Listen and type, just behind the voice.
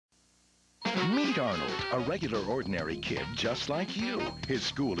Meet Arnold, a regular, ordinary kid just like you. His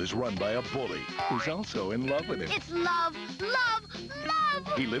school is run by a bully who's also in love with him. It's love, love,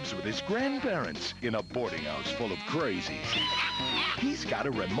 love! He lives with his grandparents in a boarding house full of crazies. He's got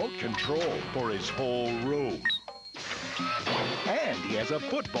a remote control for his whole room. And he has a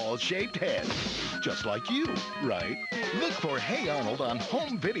football-shaped head, just like you, right? Look for Hey Arnold on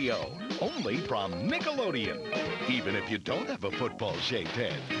home video, only from Nickelodeon. Even if you don't have a football-shaped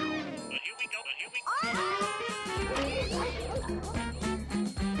head.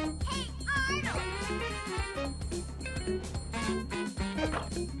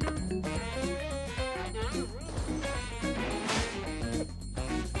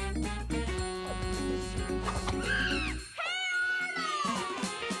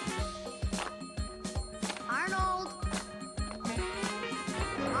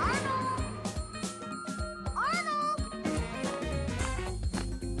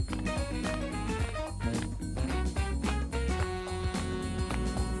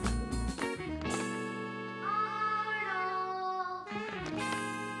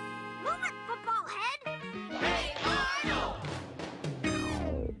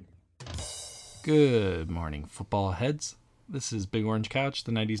 Good morning, football heads. This is Big Orange Couch,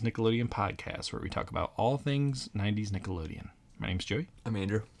 the 90s Nickelodeon podcast, where we talk about all things 90s Nickelodeon. My name's Joey. I'm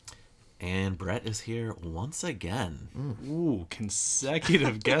Andrew. And Brett is here once again. Ooh,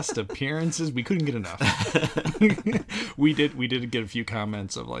 consecutive guest appearances. We couldn't get enough. we did get a few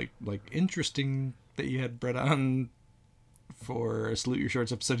comments of like interesting that you had Brett on for a Salute Your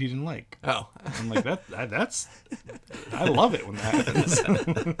Shorts episode he didn't like. Oh. I'm like, that's I love it when that happens.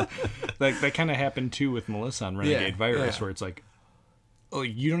 Like that kind of happened too with Melissa on Renegade Virus, where it's like, oh,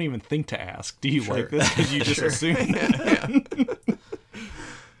 you don't even think to ask, do you like this? Because you just assume.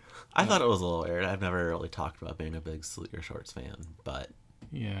 I thought it was a little weird. I've never really talked about being a big Salute Your Shorts fan, but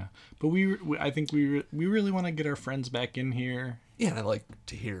yeah, but I think we really want to get our friends back in here. Yeah, and I like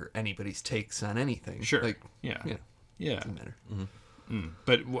to hear anybody's takes on anything. Sure. Like, yeah. Doesn't matter. Mm-hmm.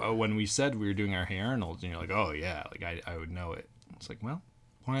 But when we said we were doing our Hey Arnold, and you're like, oh yeah, like I would know it. It's like, well,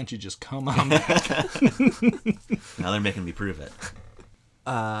 why don't you just come on back? Now they're making me prove it.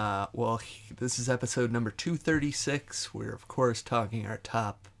 Well, this is episode number 236. We're, of course, talking our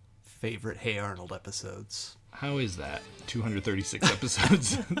top favorite Hey Arnold episodes. How is that? 236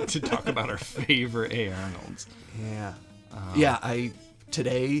 episodes to talk about our favorite Hey Arnolds. Yeah.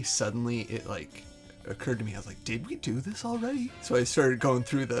 Today, suddenly, it, occurred to me. I was like, did we do this already? So I started going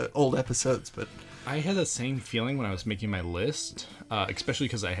through the old episodes, but I had the same feeling when I was making my list, especially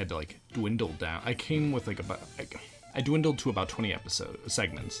because I had to dwindle down. I came with I dwindled to about 20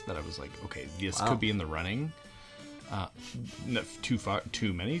 segments that I was like, okay, this could be in the running.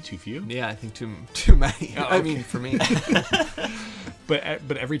 Too many, too few. Yeah, I think too many. Oh, okay. I mean, for me.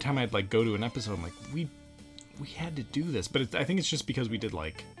 but every time I'd go to an episode, I'm like, we had to do this. But I think it's just because we did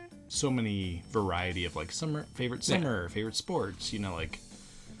so many variety of favorite sports,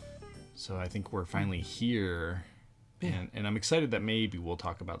 so I think we're finally here, and I'm excited that maybe we'll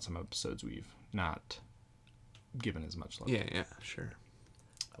talk about some episodes we've not given as much love. Yeah, sure.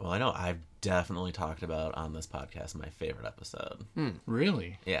 Well, I know I've definitely talked about on this podcast my favorite episode.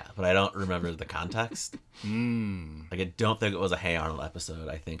 Really? Yeah, but I don't remember the context. I don't think it was a Hey Arnold episode.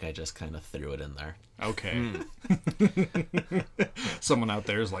 I think I just kind of threw it in there. Okay. Someone out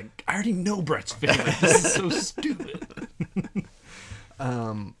there is like, I already know Brett's favorite. This is so stupid.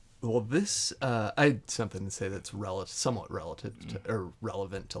 Well, this I had something to say that's somewhat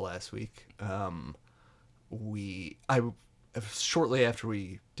relevant to last week. Shortly after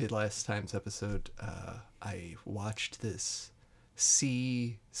we did last time's episode, I watched this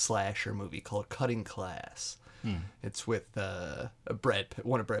C-slasher movie called Cutting Class. It's with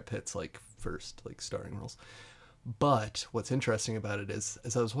one of Brad Pitt's first starring roles. But what's interesting about it is,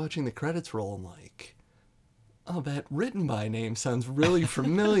 as I was watching the credits roll, I'm like, oh, that written by name sounds really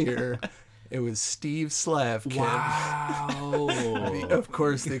familiar. It was Steve Slavkin. Wow. Of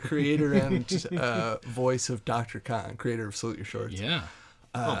course, the creator and voice of Dr. Khan, creator of Salute Your Shorts. Yeah.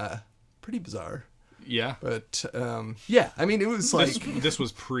 Pretty bizarre. Yeah. But, yeah, I mean, it was This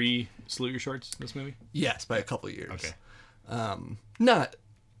was pre-Salute Your Shorts, this movie? Yes, by a couple of years. Okay. Not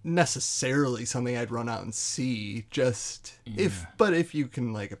necessarily something I'd run out and see, just if you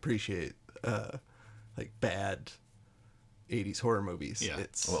can, appreciate, bad 80s horror movies. Yeah.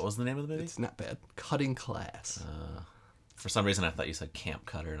 What was the name of the movie? It's not bad. Cutting Class. For some reason, I thought you said camp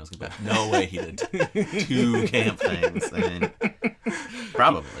cutter, and I was gonna be like, no way he did 2 camp things. I mean,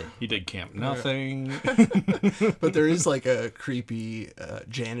 probably. He did Camp Nothing. But there is like a creepy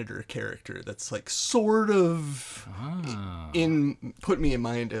janitor character that's like sort of put me in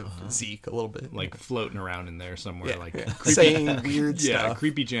mind of Zeke a little bit. Like floating around in there somewhere. yeah, Like yeah. Saying weird yeah, stuff.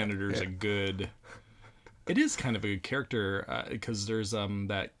 creepy janitor is a good. It is kind of a good character because there's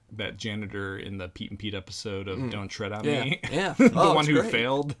that janitor in the Pete and Pete episode of Don't Tread on Yeah, Me. yeah. The Oh, one it's who great.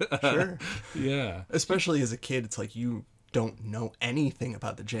 failed. Sure. Yeah. Especially as a kid, it's like you don't know anything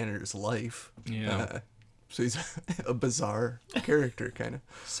about the janitor's life. Yeah. So he's a bizarre character, kind of.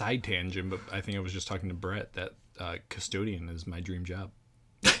 Side tangent, but I think I was just talking to Brett that custodian is my dream job.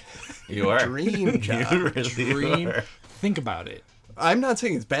 You are. Dream job. You really Dream. are. Think about it. I'm not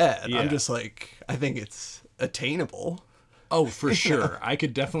saying it's bad. Yeah. I'm just like, I think it's attainable. Oh, for sure. I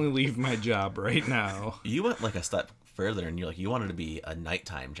could definitely leave my job right now. You went like a step further, and you wanted to be a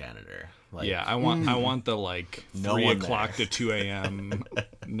nighttime janitor. Like, Yeah, I want the like No 3 one o'clock there. to 2 a.m.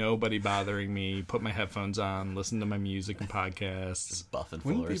 Nobody bothering me. Put my headphones on, listen to my music and podcasts. buffing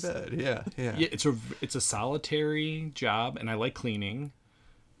Wouldn't be floors. bad. Yeah, yeah. Yeah, it's a solitary job, and I like cleaning.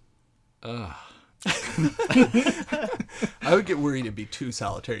 I would get worried it'd be too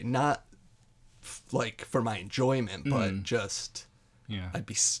solitary. Not like for my enjoyment, but just Yeah, I'd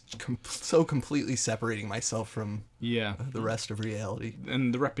be so completely separating myself from yeah. the rest of reality.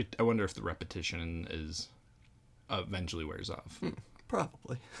 And I wonder if the repetition is eventually wears off.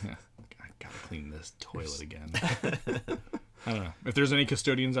 Probably. Yeah, I gotta clean this toilet again. I don't know. If there's any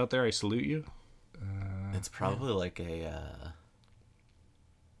custodians out there, I salute you. It's probably like a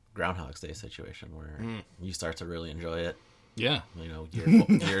Groundhog's Day situation where you start to really enjoy it. Yeah, You know,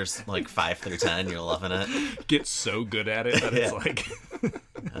 years like 5 through 10, you're loving it, get so good at it that it's Yeah. like.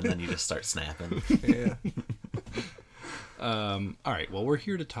 and then you just start snapping. Yeah. All right. Well, we're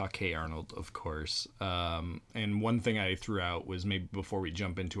here to talk Hey Arnold, of course. And one thing I threw out was maybe before we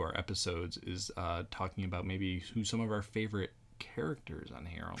jump into our episodes is talking about maybe who some of our favorite characters on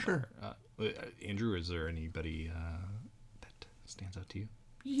Hey Arnold Sure. are. Andrew, is there anybody that stands out to you?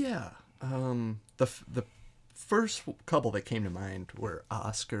 Yeah. The first couple that came to mind were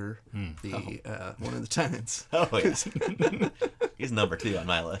Oscar, the one of the tenants. Oh yeah, he's number 2 on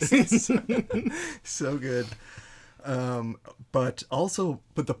my list. So good. But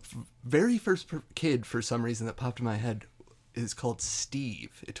the very first kid, for some reason, that popped in my head is called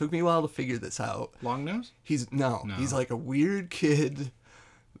Steve. It took me a while to figure this out. Long nose? He's like a weird kid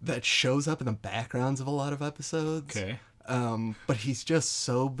that shows up in the backgrounds of a lot of episodes. Okay. But he's just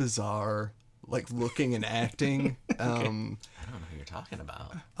so bizarre, like looking and acting. I don't know who you're talking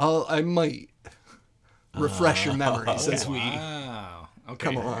about. I might refresh your memories as we. Wow. Okay.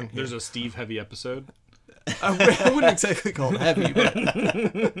 Come along here. There's a Steve heavy episode. I wouldn't exactly call it heavy, but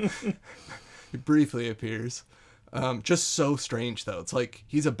it briefly appears. Just so strange though. It's like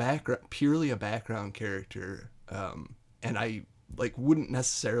he's purely a background character, and I like wouldn't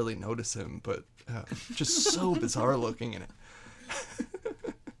necessarily notice him, but just so bizarre looking in it.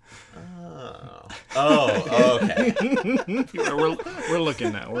 Oh, okay. we're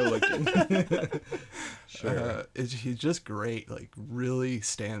looking now. We're looking. He's just great. Like really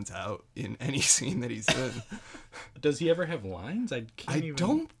stands out in any scene that he's in. Does he ever have lines? I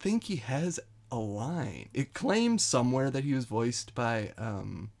don't think he has a line. It claims somewhere that he was voiced by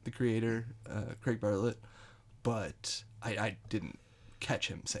the creator, Craig Bartlett, but I didn't catch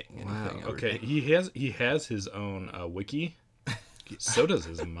him saying anything. ever. Okay, he has his own wiki. So does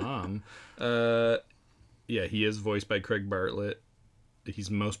his mom. Yeah, he is voiced by Craig Bartlett. He's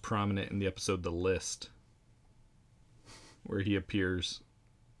most prominent in the episode The List, where he appears.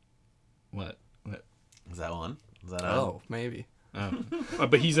 What? Is that one? Is that Oh, maybe.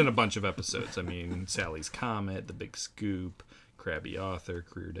 But he's in a bunch of episodes. I mean, Sally's Comet, The Big Scoop, Krabby Author,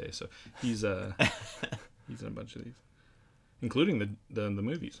 Career Day. So he's in a bunch of these, including the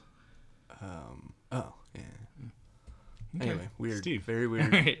movies. Oh, yeah. Okay. Anyway, weird. Steve. Very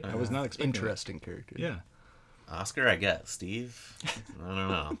weird. I was not expecting that. Interesting character. Yeah. Oscar, I get. Steve? I don't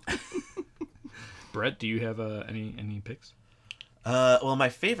know. Brett, do you have any picks? Well, my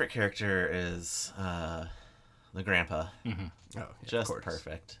favorite character is the grandpa. Oh, yeah, Just of course.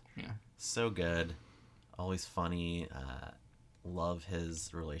 perfect. Yeah. So good. Always funny. Love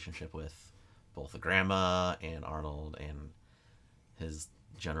his relationship with both the grandma and Arnold, and his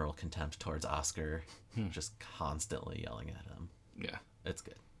general contempt towards Oscar. Just constantly yelling at him. Yeah. It's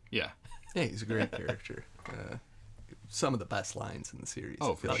good. Yeah. Yeah, he's a great character. Some of the best lines in the series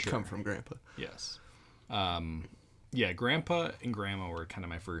Oh, I feel for like sure. come from Grandpa. Yes. Yeah, Grandpa and Grandma were kind of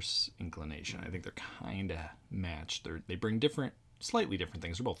my first inclination. I think they're kind of matched. They bring slightly different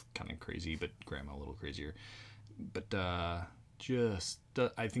things. They're both kind of crazy, but Grandma a little crazier. But I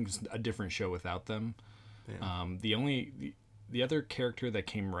think it's a different show without them. Yeah. The other character that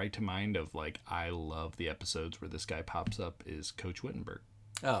came right to mind of like I love the episodes where this guy pops up is Coach Wittenberg.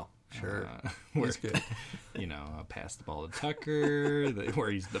 Oh, sure. He's good. Pass the ball to Tucker,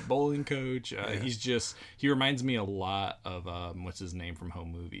 where he's the bowling coach. He reminds me a lot of, what's his name from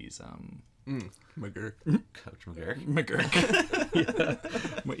Home Movies? McGurk. Coach McGurk.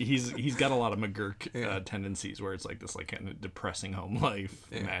 McGurk. Yeah. He's got a lot of McGurk tendencies where it's like this like kind of depressing home life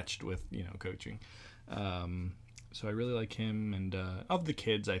matched with, coaching. So I really like him. And of the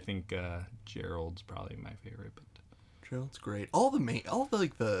kids, I think Gerald's probably my favorite. But Gerald's great. All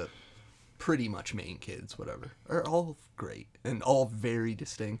the pretty much main kids, whatever, are all great and all very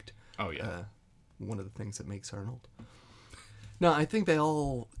distinct. Oh yeah. One of the things that makes Arnold. No, I think they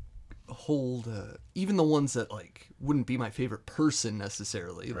all hold, even the ones that like wouldn't be my favorite person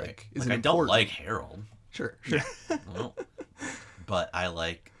necessarily. Right. Like, I don't like Harold. Sure. Well, but I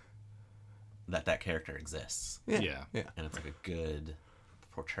like that character exists. Yeah. And it's like a good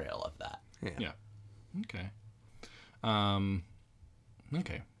portrayal of that. Yeah. Okay.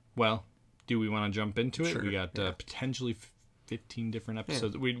 Okay. Well, do we want to jump into it? Sure. We got potentially 15 different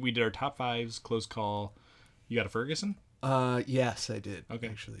episodes. Yeah. We did our top fives, close call. You got a Ferguson? Yes, I did. Okay.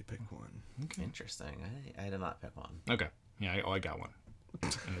 Actually pick one. Okay. Interesting. I did not pick one. Okay. Yeah, I got one.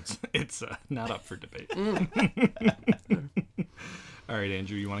 And it's not up for debate. All right,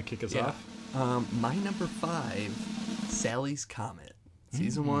 Andrew, you want to kick us off? My number 5, Sally's Comet.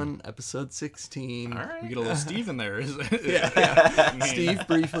 Season 1, episode 16. All right. We get a little Steve in there. Yeah. Steve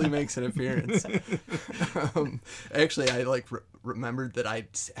briefly makes an appearance. Actually, I remembered that I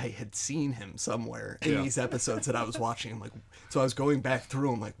had seen him somewhere in these episodes that I was watching. I'm like, so I was going back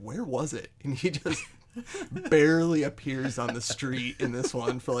through. I'm like, where was it? And he just barely appears on the street in this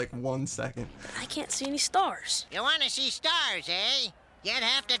one for like 1 second. I can't see any stars. You want to see stars, eh? You'd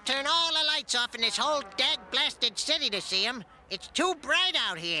have to turn all the lights off in this whole dag-blasted city to see them. It's too bright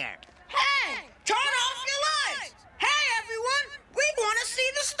out here. Hey! Turn off your lights! Hey, everyone! We want to see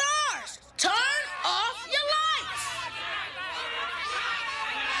the stars! Turn off your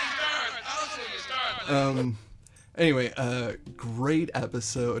lights! Anyway, great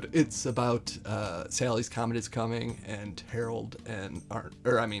episode. It's about Sally's Comet is coming, and Arnold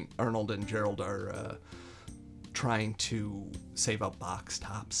and Gerald are trying to save up box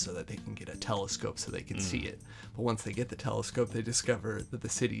tops so that they can get a telescope so they can see it. But once they get the telescope, they discover that the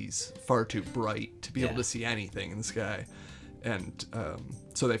city's far too bright to be able to see anything in the sky. And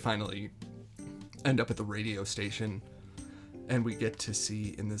so they finally end up at the radio station, and we get to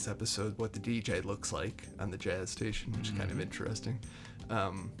see in this episode what the DJ looks like on the jazz station, which is kind of interesting.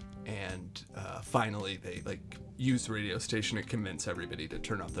 And finally they use the radio station to convince everybody to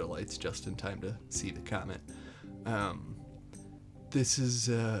turn off their lights just in time to see the comet. This is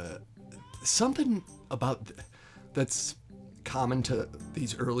something about that's common to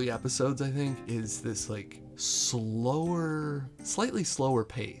these early episodes, I think, is this slightly slower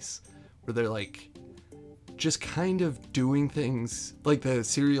pace where they're just kind of doing things. Like the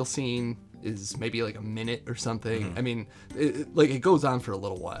cereal scene is maybe a minute or something. I mean, it goes on for a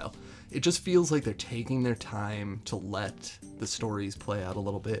little while. It just feels like they're taking their time to let the stories play out a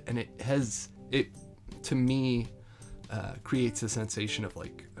little bit, and it to me creates a sensation of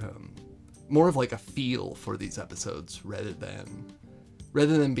more of a feel for these episodes rather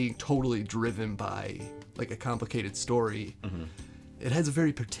than being totally driven by a complicated story. It has a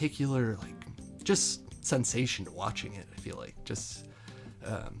very particular just sensation to watching it. I feel like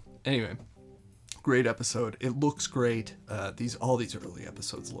anyway, great episode. It looks great. All these early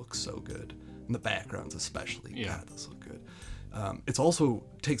episodes look so good, and the backgrounds especially. Yeah. God, those look good. It's also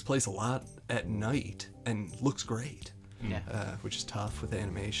takes place a lot at night and looks great. Yeah. Which is tough with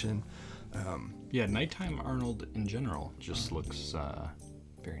animation. Yeah, nighttime Arnold in general just looks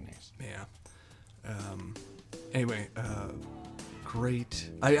very nice. Yeah. Anyway, great.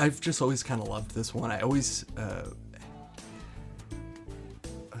 I've just always kind of loved this one. I always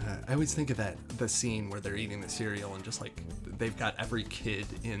think of the scene where they're eating the cereal and just they've got every kid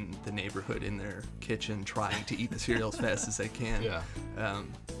in the neighborhood in their kitchen trying to eat the cereal as fast as they can. Yeah.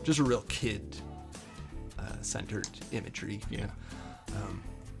 Just a real kid centered imagery. Yeah.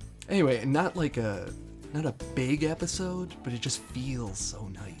 Anyway, not a big episode, but it just feels so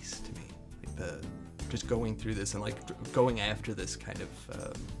nice to me. Just going through this and going after this kind of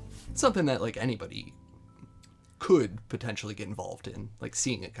something that anybody could potentially get involved in,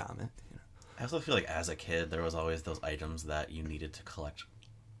 seeing a comet. I also feel like as a kid, there was always those items that you needed to collect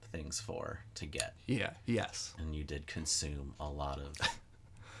things for to get. Yeah. Yes. And you did consume a lot of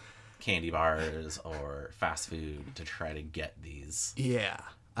candy bars or fast food to try to get these. Yeah.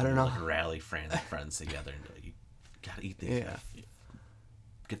 I don't know. Like rally friends together and be like, you gotta eat these. Yeah.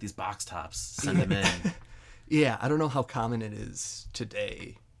 Get these box tops. Send them in. Yeah. I don't know how common it is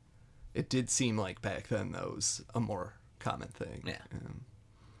today. It did seem like back then that was a more common thing. Yeah.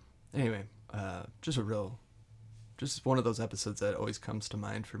 Anyway, just one of those episodes that always comes to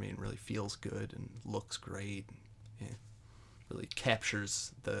mind for me and really feels good and looks great. And, yeah, really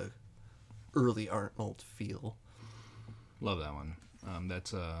captures the early Arnold feel. Love that one.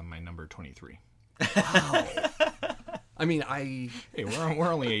 That's my number 23. Wow. I mean, Hey, we're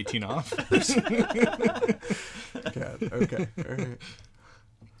only 18 off. God, okay. All right.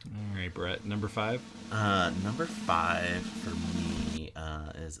 All right, Brett. Number 5. Number 5 for me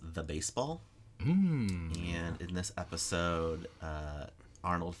is The Baseball. And in this episode,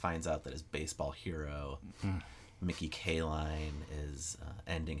 Arnold finds out that his baseball hero, Mickey Kaline, is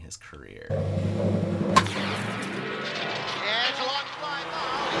ending his career. Yeah, it's a long fly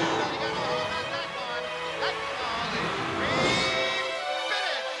ball. You gotta hold on that one. That ball is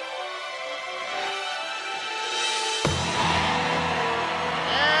finished.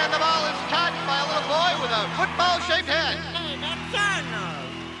 And the ball is caught by a little boy with a football-shaped head. Hey, that's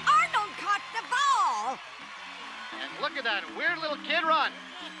Arnold. Arnold caught the ball. And look at that weird little kid run.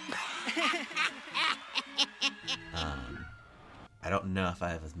 I don't know if I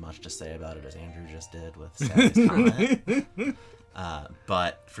have as much to say about it as Andrew just did with Sally's comment.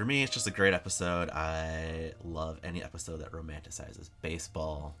 But for me, it's just a great episode. I love any episode that romanticizes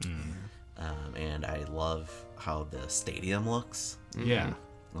baseball. And I love how the stadium looks. Yeah. It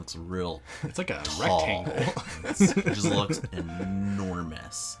looks real It's like a tall. rectangle. It just looks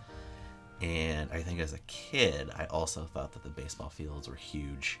enormous. And I think as a kid, I also thought that the baseball fields were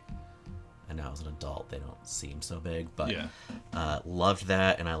huge. And now as an adult, they don't seem so big. But Yeah. loved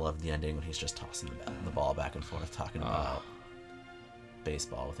that, and I loved the ending when he's just tossing the ball back and forth, talking about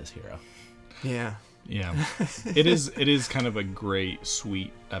baseball with his hero. Yeah. Yeah. It is kind of a great,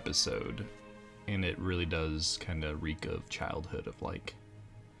 sweet episode. And it really does kind of reek of childhood, of like,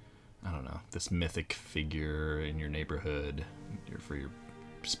 I don't know, this mythic figure in your neighborhood for your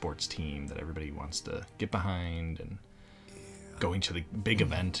sports team that everybody wants to get behind, and going to the big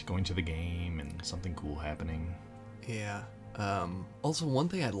event, going to the game, and something cool happening. Yeah. Also, one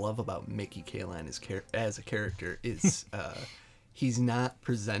thing I love about Mickey Kaline as a character is he's not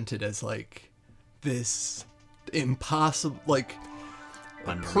presented as like this impossible, like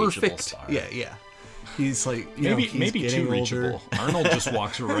Unreachable perfect. star. Yeah. He's like, you know, he's Maybe getting too reachable. older. Arnold just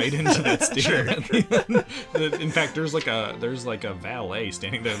walks right into that stadium. At the end. In fact, there's like a valet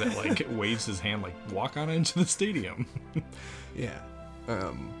standing there that like waves his hand, like, walk on into the stadium. Yeah.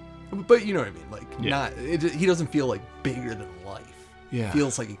 But you know what I mean? Like, Yeah. he doesn't feel like bigger than life. Yeah.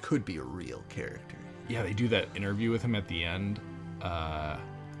 Feels like he could be a real character. Yeah, they do that interview with him at the end,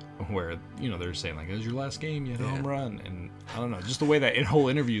 where, you know, they're saying like, "It was your last game, you had a home run," and I don't know, just the way that whole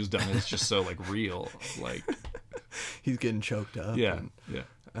interview is done is just so like real, like, He's getting choked up. yeah, and, yeah.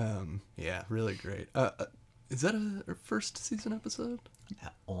 yeah, really great. Is that a first season episode? Yeah,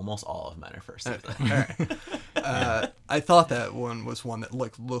 almost all of mine are first season. All right. I thought that one was one that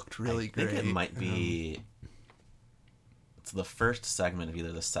looked really I great. think it might be. It's the first segment of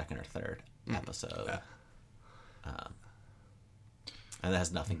either the second or third episode. And that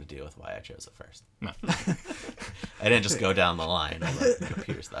has nothing to do with why I chose it first. No. I didn't just go down the line and let the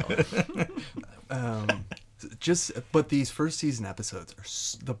computers that way. But these first season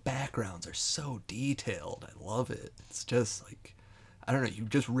episodes the backgrounds are so detailed. I love it. It's just like, I don't know, you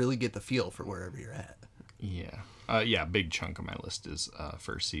just really get the feel for wherever you're at. Yeah. Yeah, big chunk of my list is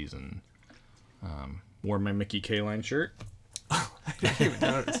first season. Wore my Mickey Kaline shirt. I didn't even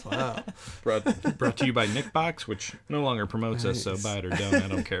notice. Wow. Brought to you by Nick Box, which no longer promotes us, so buy it or don't, I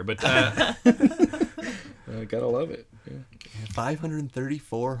don't care. But gotta love it. Yeah.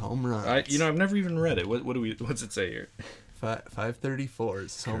 534 home runs. I've never even read it. What's it say here? 534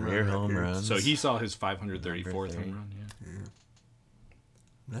 is home Career run home record. runs. So he saw his 534th home run. Yeah.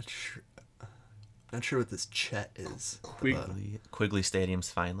 I'm not sure what this Chet is. Quigley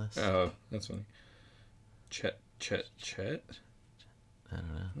Stadium's finalist. Oh, that's funny. Chet. I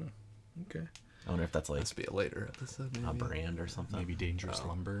don't know. Okay. I wonder if that's like Must be a later episode. Maybe. a brand or something. Maybe Dangerous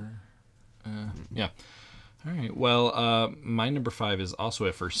Lumber. Yeah. All right. Well, my number 5 is also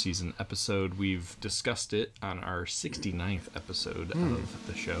a first season episode. We've discussed it on our 69th episode of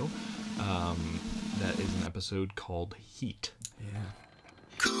the show. That is an episode called Heat. Yeah.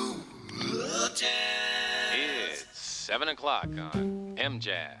 It's 7 o'clock on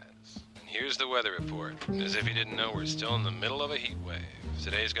M-Jazz. And here's the weather report. As if you didn't know, we're still in the middle of a heat wave.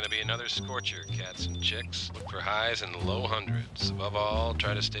 Today's going to be another scorcher, cats and chicks. Look for highs in the low hundreds. Above all,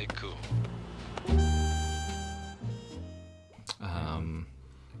 try to stay cool.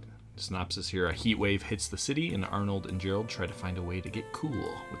 Synopsis here: a heat wave hits the city, and Arnold and Gerald try to find a way to get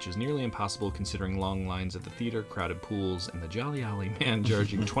cool, which is nearly impossible considering long lines at the theater, crowded pools, and the Jolly Ollie man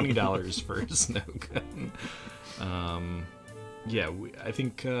charging $20 for a snow gun. I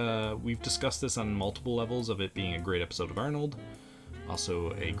think we've discussed this on multiple levels of it being a great episode of Arnold.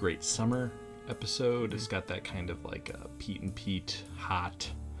 Also a great summer episode. It's got that kind of like Pete and Pete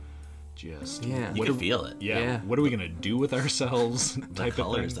hot. Just you can feel it. Yeah. What are we gonna do with ourselves? The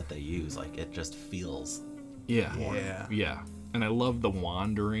colors that they use, like it just feels. Yeah. And I love the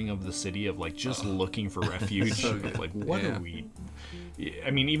wandering of the city of like just looking for refuge. Like what are we? I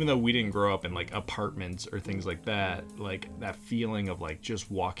mean, even though we didn't grow up in like apartments or things like that, like that feeling of like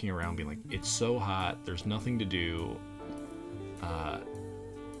just walking around being like, it's so hot, there's nothing to do.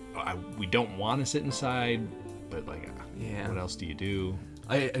 We don't want to sit inside, but like, what else do you do?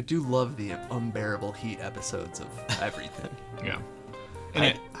 I do love the unbearable heat episodes of everything. Yeah.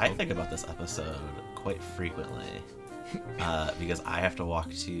 And I think about this episode quite frequently because I have to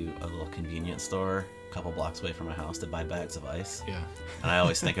walk to a little convenience store a couple blocks away from my house to buy bags of ice. Yeah. And I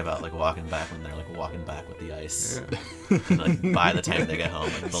always think about like walking back when they're like walking back with the ice. Yeah. And like by the time they get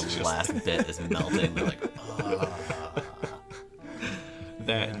home, like the last bit is melting. They're like, oh.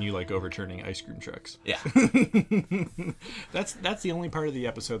 That and you like overturning ice cream trucks. Yeah. That's the only part of the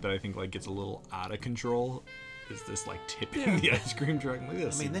episode that I think like gets a little out of control. Is this like tipping the ice cream truck? Like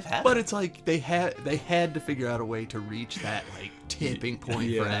this. I mean, they've had. But it's like they had to figure out a way to reach that like tipping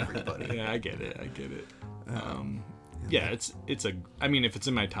point for everybody. Yeah, I get it. It's a. I mean, if it's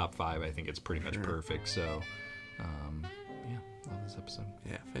in my top 5, I think it's pretty much perfect. So, love this episode.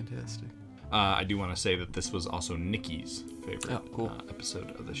 Yeah, fantastic. I do want to say that this was also Nikki's favorite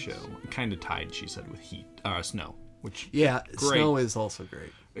episode of the show. Kind of tied, she said, with Snow, which great. Snow is also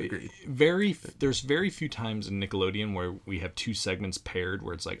great. Agreed. There's very few times in Nickelodeon where we have two segments paired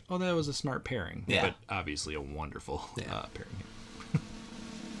where it's like, oh, that was a smart pairing. Yeah. But obviously a wonderful pairing.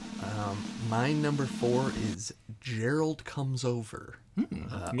 My number 4 is Gerald Comes Over.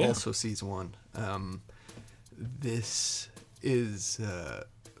 Also season 1. This is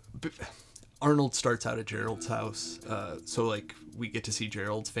Arnold starts out at Gerald's house, so like we get to see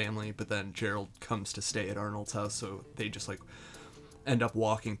Gerald's family, but then Gerald comes to stay at Arnold's house, so they just like end up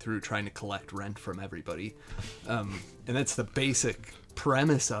walking through trying to collect rent from everybody, and that's the basic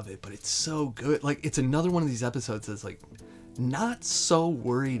premise of it. But it's so good. Like it's another one of these episodes that's like not so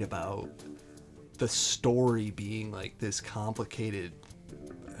worried about the story being like this complicated,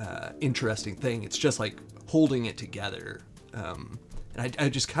 interesting thing. It's just like holding it together. And I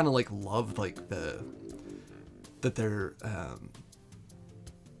just kind of like love like that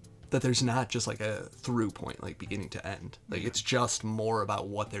there's not just like a through point, like beginning to end. Like it's just more about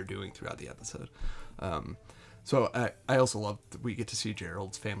what they're doing throughout the episode. So I also love that we get to see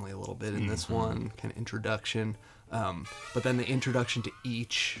Gerald's family a little bit in this one, kind of introduction. But then the introduction to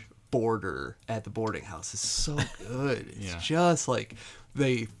each boarder at the boarding house is so good. It's just like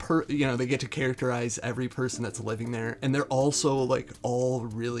they get to characterize every person that's living there, and they're also like all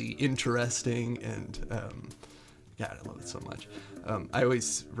really interesting, and God, I love it so much. I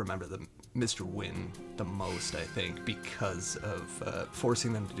always remember Mr. Wynn the most, I think, because of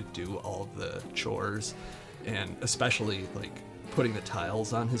forcing them to do all of the chores, and especially like putting the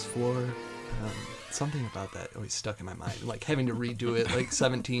tiles on his floor. Something about that always stuck in my mind, like having to redo it like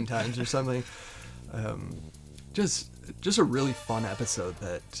 17 times or something. Just a really fun episode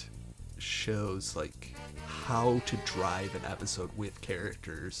that shows like how to drive an episode with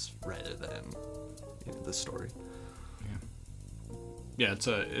characters rather than the story. Yeah,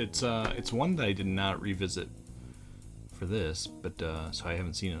 it's one that I did not revisit for this, but so I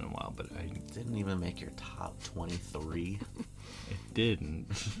haven't seen it in a while. But I didn't even make your top 23. It didn't.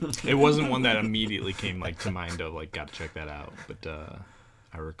 It wasn't one that immediately came like to mind of like gotta check that out. But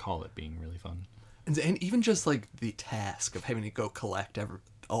I recall it being really fun. And even just like the task of having to go collect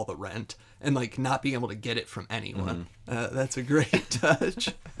all the rent and like not being able to get it from anyone. That's a great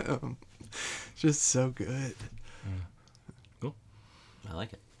touch. Just so good. Cool. I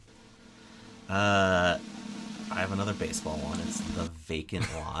like it. I have another baseball one. It's The Vacant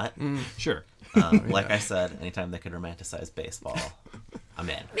Lot. Sure. Like I said, anytime they could romanticize baseball, I'm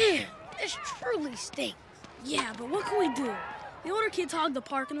in. Man, this truly stinks. Yeah, but what can we do? The older kids hog the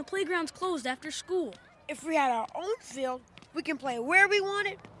park and the playground's closed after school. If we had our own field, we can play where we want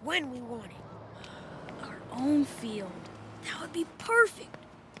it, when we want it. own field. That would be perfect.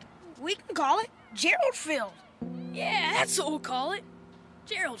 We can call it Gerald Field. Yeah, that's what we'll call it.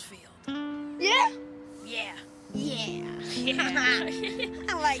 Gerald Field. Yeah? Yeah. Yeah.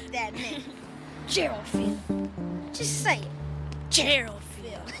 I like that name. Gerald Field. Just say it. Gerald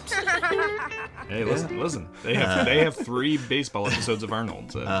Field. Hey, listen. They have 3 baseball episodes of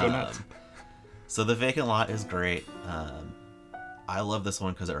Arnold. So go nuts. So the vacant lot is great. I love this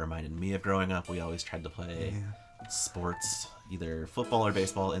one because it reminded me of growing up. We always tried to play sports, either football or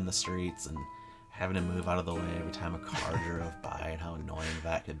baseball, in the streets, and having to move out of the way every time a car drove by, and how annoying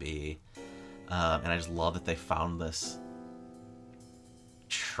that could be. And I just love that they found this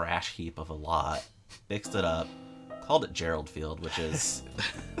trash heap of a lot, fixed it up, called it Gerald Field, which is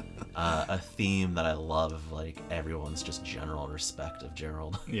a theme that I love, of like everyone's just general respect of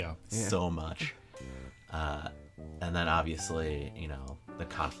Gerald. Yeah. So much. And then obviously, the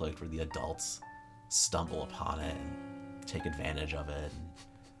conflict where the adults stumble upon it and take advantage of it.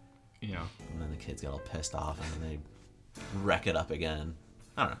 Yeah. And then the kids get all pissed off and then they wreck it up again.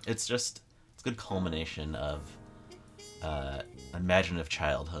 I don't know. It's a good culmination of imaginative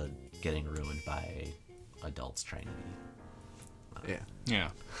childhood getting ruined by adults trying to be Yeah.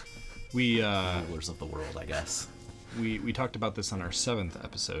 We rulers of the world, I guess. we talked about this on our 7th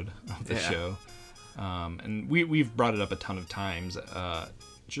episode of the show. And we've brought it up a ton of times.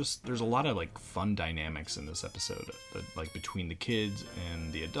 Just there's a lot of like fun dynamics in this episode, like between the kids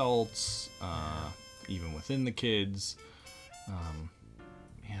and the adults, even within the kids.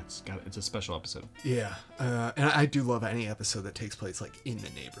 It's a special episode. Yeah, and I do love any episode that takes place like in the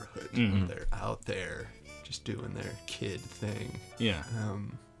neighborhood. Mm-hmm. They're out there just doing their kid thing. Yeah.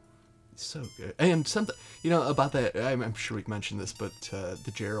 So good. And something, about that, I'm sure we mentioned this, but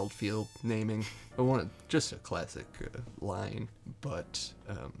the Gerald Field naming, just a classic line, but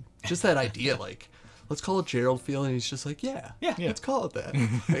just that idea, like, let's call it Gerald Field, and he's just like, yeah, let's call it that.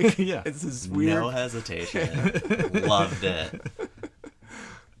 Like, Yeah. It's this weird. No hesitation. Loved it.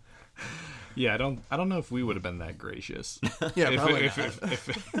 Yeah, I don't know if we would have been that gracious. Yeah, probably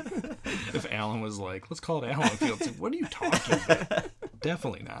if Alan was like, let's call it Allen Field. It's like, what are you talking about?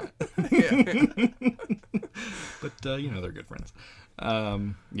 Definitely not. But they're good friends.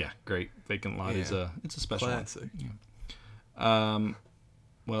 Yeah, great. Vacant Lot is it's a special classic. One. Yeah.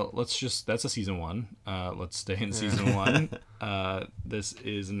 Well, that's a season 1. Let's stay in season 1. This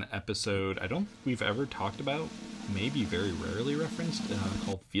is an episode I don't think we've ever talked about, maybe very rarely referenced,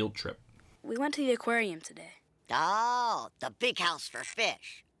 called Field Trip. We went to the aquarium today, Oh, the big house for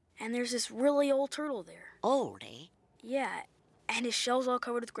fish. and there's this really old turtle there. Old, eh? Yeah, and his shell's all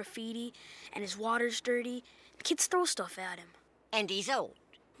covered with graffiti, and his water's dirty. The kids throw stuff at him. And he's old.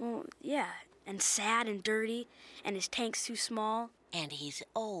 Well, yeah, and sad and dirty, and his tank's too small. And he's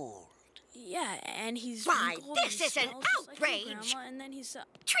old. Yeah, and he's Why, wrinkled this and is an smells just like your outrage. grandma, and then he's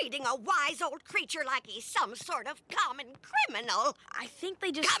Treating a wise old creature like he's some sort of common criminal. I think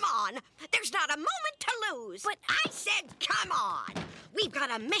they just... Come on! There's not a moment to lose. But- I said come on! We've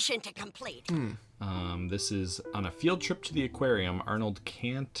got a mission to complete. This is on a field trip to the aquarium. Arnold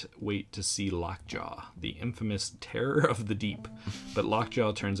can't wait to see Lockjaw, the infamous terror of the deep. But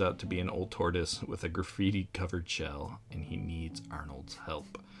Lockjaw turns out to be an old tortoise with a graffiti-covered shell, and he needs Arnold's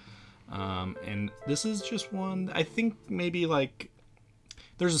help. And this is just one, I think maybe like,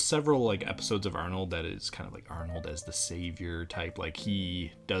 there's several like episodes of Arnold that is kind of like Arnold as the savior type, like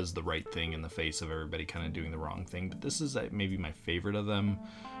he does the right thing in the face of everybody kind of doing the wrong thing. But this is maybe my favorite of them,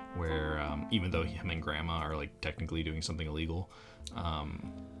 where even though him and Grandma are like technically doing something illegal, I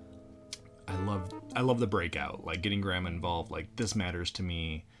love the breakout, like getting Grandma involved, like this matters to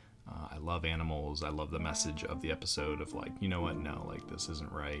me. I love animals. I love the message of the episode of like, you know what? No, like this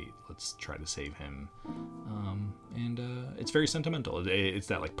isn't right. Let's try to save him. And it's very sentimental. It's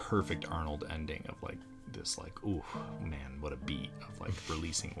that like perfect Arnold ending of like this like, ooh, man, what a beat of like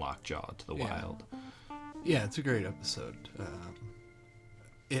releasing Lockjaw to the wild. Yeah, it's a great episode.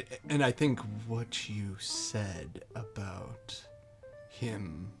 And I think what you said about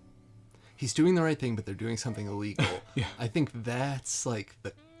him, he's doing the right thing, but they're doing something illegal. Yeah. I think that's like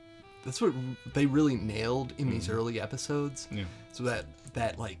that's what they really nailed in these early episodes. Yeah. So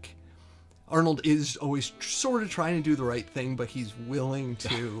that like Arnold is always sort of trying to do the right thing, but he's willing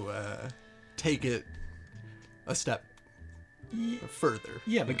to take it a step further.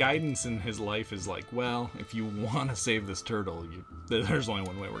 Yeah, the guidance in his life is like, well, if you want to save this turtle, there's only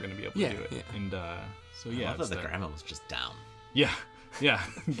one way we're going to be able to do it. Yeah. And so yeah, I love that the grandma was just down. Yeah.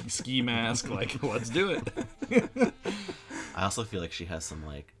 Ski mask, like, let's do it. I also feel like she has some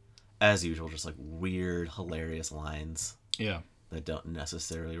like, as usual, just like weird, hilarious lines. Yeah. that don't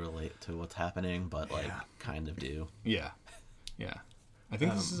necessarily relate to what's happening, but like kind of do. Yeah. I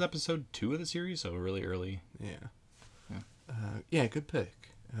think this is episode 2 of the series, so really early. Yeah, good pick.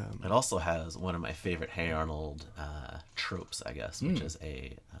 It also has one of my favorite Hey Arnold tropes, I guess, which is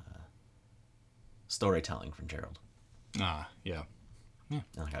a storytelling from Gerald. Yeah. And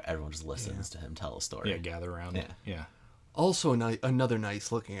like how everyone just listens to him tell a story. Yeah, gather around. Yeah. Also, another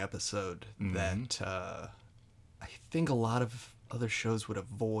nice looking episode that I think a lot of other shows would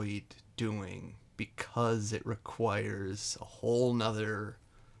avoid doing because it requires a whole nother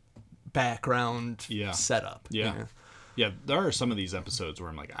background setup. Yeah. You know? Yeah, there are some of these episodes where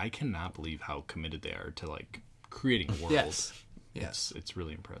I'm like, I cannot believe how committed they are to like creating a world. Yes. It's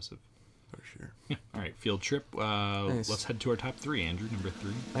really impressive. For sure. Yeah. All right, field trip. Let's head to our top 3, Andrew. Number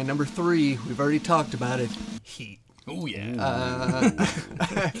 3. My number 3, we've already talked about it. Heat. Oh yeah.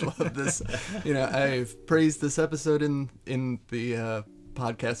 I love this. You know, I've praised this episode in the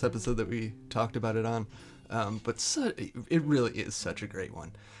podcast episode that we talked about it on. But it really is such a great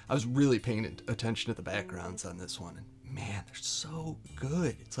one. I was really paying attention to the backgrounds on this one, and man, they're so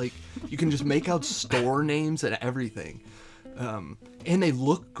good. It's like you can just make out store names and everything, and they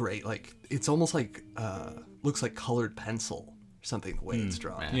look great. Like it's almost like looks like colored pencil or something the way it's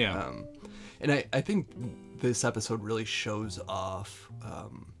drawn. Yeah. And I think this episode really shows off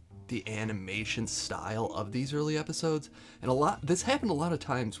the animation style of these early episodes, and this happened a lot of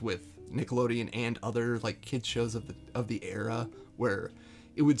times with Nickelodeon and other like kids shows of the era, where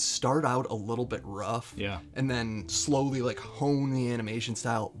it would start out a little bit rough, and then slowly like hone the animation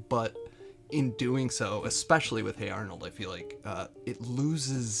style. But in doing so, especially with Hey Arnold, I feel like it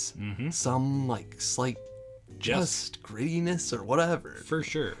loses some like slight just grittiness or whatever. For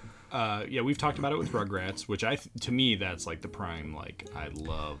sure. We've talked about it with Rugrats, which to me that's like the prime. Like I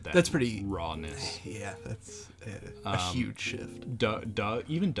love that. That's pretty rawness. Yeah, that's a huge shift. Doug,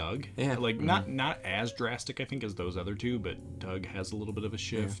 even Doug. Yeah. Like not as drastic, I think, as those other two, but Doug has a little bit of a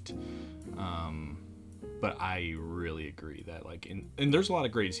shift. But I really agree that like and there's a lot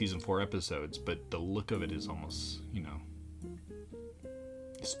of great season 4 episodes, but the look of it is almost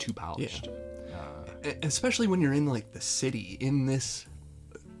it's too polished. Yeah. Especially when you're in like the city in this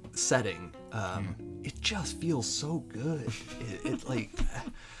setting, it just feels so good. It like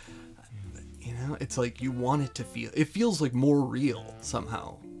it's like you want it to feel. It feels like more real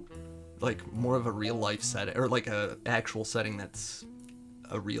somehow, like more of a real life setting, or like a actual setting that's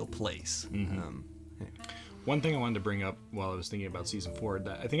a real place. One thing I wanted to bring up while I was thinking about season 4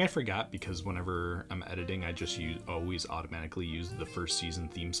 that I think I forgot, because whenever I'm editing, I just always automatically use the first season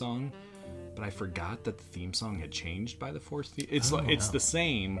theme song. But I forgot that the theme song had changed by the 4th. It's the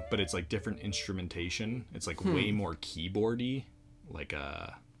same, but it's like different instrumentation. It's like way more keyboardy. Like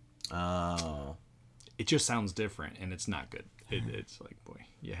it just sounds different, and it's not good. It's like, boy,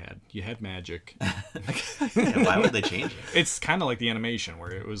 you had magic. Why would they change it? It's kind of like the animation,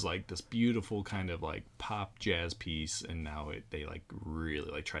 where it was like this beautiful kind of like pop jazz piece, and now they like really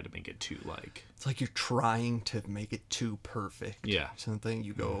like try to make it too like. It's like you're trying to make it too perfect. Yeah. Something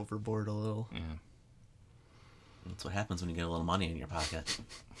you go overboard a little. Yeah. That's what happens when you get a little money in your pocket.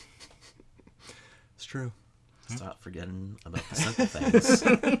 It's true. Stop forgetting about the simple things.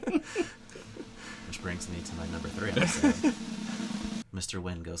 Which brings me to my number 3 episode. Mr.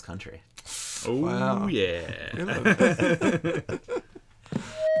 Wynn Goes Country. Oh, wow. Yeah.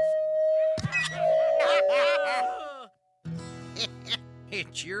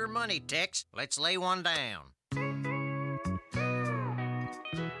 It's your money, Tex. Let's lay one down.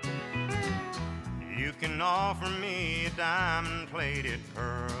 You can offer me a diamond-plated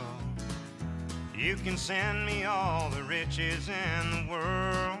pearl. You can send me all the riches in the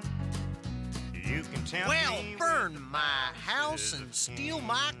world. You can tell me burn my house and steal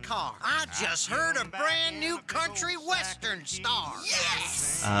my car. I just heard a brand new country western star.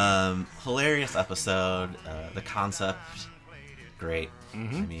 Yes! Hilarious episode. The concept, great. I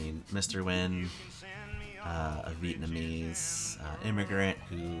mean, Mr. Wynn, a Vietnamese immigrant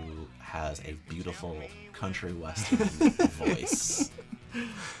who has a beautiful country western voice.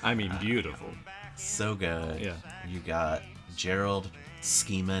 I mean, beautiful. So good. Yeah. You got Gerald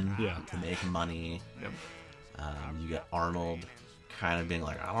scheming Yeah. to make money. Yep. You got Arnold kind of being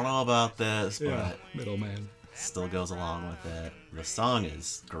like, I don't know about this, but middleman. still goes along with it. The song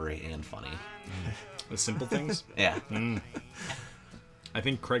is great and funny. The simple things. Yeah. I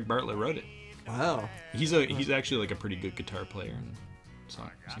think Craig Bartlett wrote it. Wow. He's actually like a pretty good guitar player and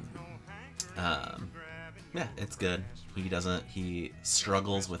song. Yeah, it's good. He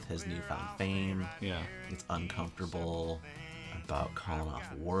struggles with his newfound fame. Yeah. He's uncomfortable about calling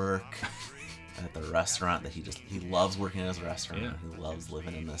off work. at the restaurant that he loves working at his restaurant. Yeah. He loves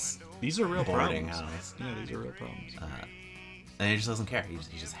living in this. These are real boarding problems. house. Yeah, these are real problems. And he just doesn't care. He's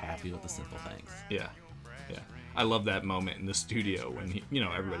just happy with the simple things. Yeah. I love that moment in the studio when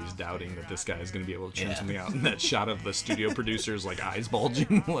everybody's doubting that this guy is going to be able to churn something out. And that shot of the studio producer's like eyes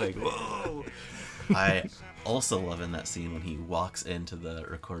bulging, like, whoa. I also love in that scene when he walks into the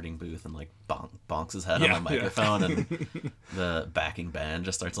recording booth and like bonks his head on the microphone, and the backing band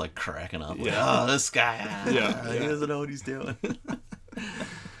just starts like cracking up. Like, oh, this guy, he doesn't know what he's doing.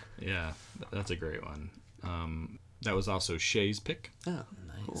 Yeah, that's a great one. That was also Shay's pick. Oh,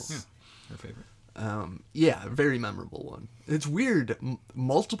 nice. Cool. Yeah, her favorite. Yeah, very memorable one. It's weird.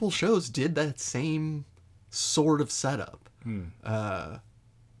 Multiple shows did that same sort of setup.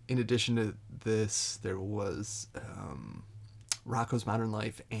 In addition to this, there was Rocko's Modern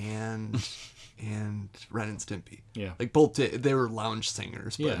Life and Ren and Stimpy. Yeah, like both they were lounge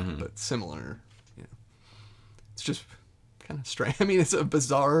singers, but similar. It's just kind of strange. I mean, it's a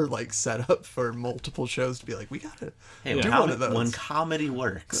bizarre like setup for multiple shows to be like, we gotta do one of those. When comedy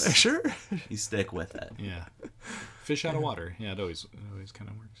works, sure, you stick with it. Yeah, fish out of water. Yeah, it always kind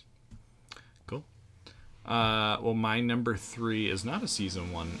of works. Cool. Well, my number 3 is not a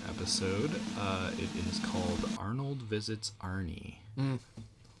season 1 episode. It is called Arnold Visits Arnie.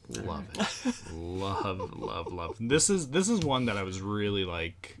 Love it. love. This is one that I was really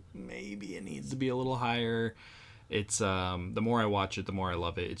like, maybe it needs to be a little higher. It's the more I watch it, the more I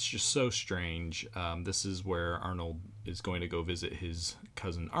love it. It's just so strange. This is where Arnold is going to go visit his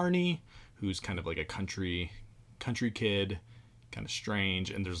cousin Arnie, who's kind of like a country kid, kind of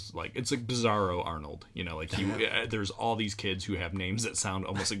strange. And there's like, it's like Bizarro Arnold, like there's all these kids who have names that sound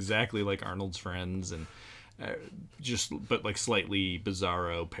almost exactly like Arnold's friends, and but like slightly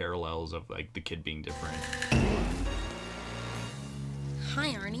bizarro parallels of like the kid being different.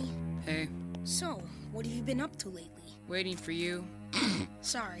 Hi, Arnie. Hey. So, what have you been up to lately? Waiting for you.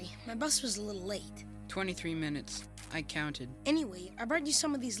 Sorry, my bus was a little late. 23 minutes. I counted. Anyway, I brought you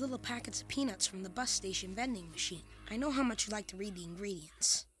some of these little packets of peanuts from the bus station vending machine. I know how much you like to read the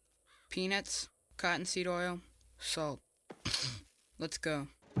ingredients. Peanuts, cottonseed oil, salt. Let's go.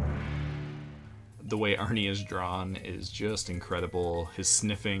 The way Arnie is drawn is just incredible. His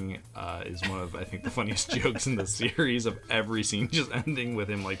sniffing is one of, I think, the funniest jokes in the series, of every scene just ending with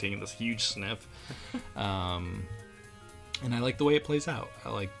him like taking this huge sniff. And I like the way it plays out. I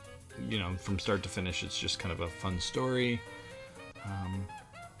like, from start to finish, it's just kind of a fun story. I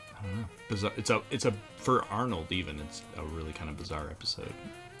don't know. Bizarre. It's a for Arnold even. It's a really kind of bizarre episode.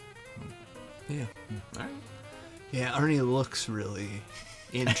 Yeah. All right. Yeah, Arnie looks really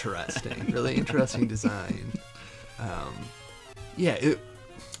interesting. Really interesting design. Yeah, it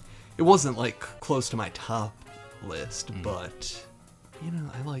wasn't like close to my top list, but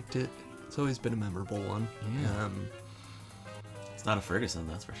I liked it. It's always been a memorable one. Yeah. It's not a Ferguson,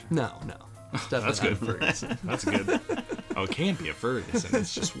 that's for sure. No. It's definitely That's not good. a Ferguson. That's good. Oh, it can't be a Ferguson.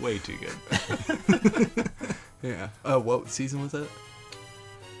 It's just way too good. Yeah. What season was it?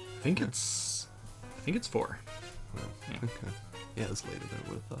 I think it's 4. Oh, Yeah. Okay. Yeah, it was later than I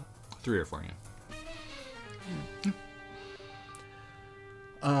would have thought. 3 or 4,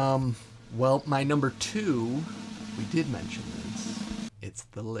 yeah. Well, my number 2, we did mention this. It's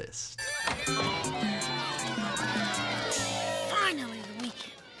The List. Finally, the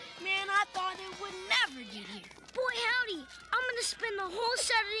weekend. Man, I thought it would never get here. Boy, howdy. I'm gonna spend the whole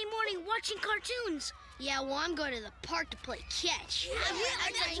Saturday morning watching cartoons. Yeah, well, I'm going to the park to play catch.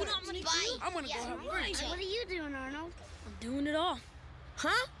 That's what I'm gonna do. I'm gonna go have a birthday. What are you doing, Arnold? I'm doing it all.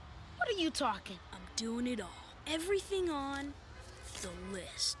 Huh? What are you talking? I'm doing it all. Everything on The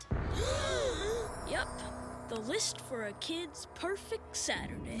List. Yep. The list for a kid's perfect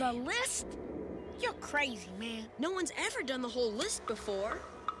Saturday. The List? You're crazy, man. No one's ever done the whole list before.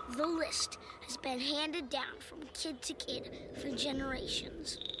 The List has been handed down from kid to kid for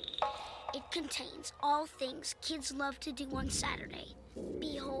generations. It contains all things kids love to do on Saturday.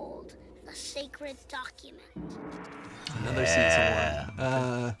 Behold, the sacred document. Another season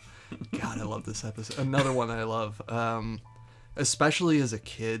 1. God, I love this episode. Another one I love. Especially as a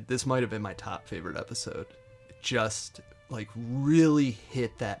kid, this might have been my top favorite episode. It just like really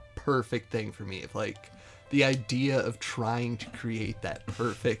hit that perfect thing for me. Like the idea of trying to create that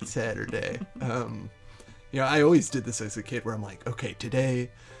perfect Saturday. I always did this as a kid where I'm like, okay, today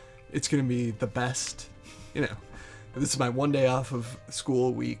it's going to be the best, this is my one day off of school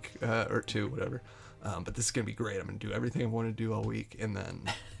a week, or 2, whatever. But this is going to be great. I'm going to do everything I want to do all week. And then,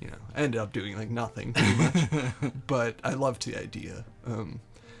 I ended up doing like nothing pretty much. But I loved the idea.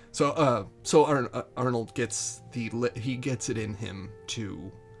 So Arnold gets he gets it in him to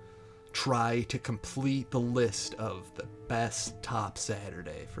try to complete the list of the best top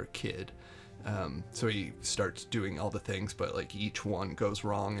Saturday for a kid. So he starts doing all the things, but like each one goes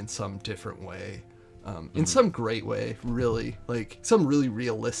wrong in some different way. In some great way, really, like some really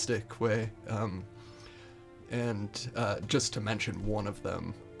realistic way. And just to mention one of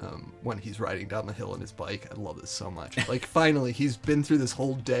them, when he's riding down the hill on his bike, I love this so much. Like finally, he's been through this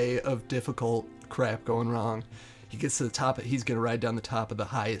whole day of difficult crap going wrong. He gets to the top, he's gonna ride down the top of the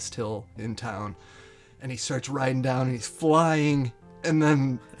highest hill in town, and he starts riding down, and he's flying, and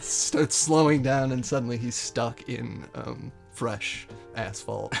then starts slowing down, and suddenly he's stuck in fresh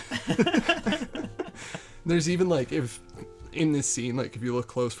asphalt. There's even like, if in this scene, like if you look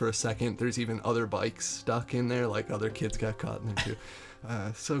close for a second, there's even other bikes stuck in there, like other kids got caught in there too.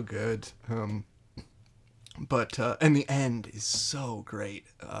 So good. But and the end is so great.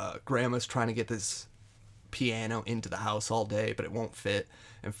 Grandma's trying to get this piano into the house all day, but it won't fit.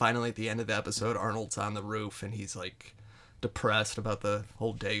 And finally, at the end of the episode, Arnold's on the roof, and he's like depressed about the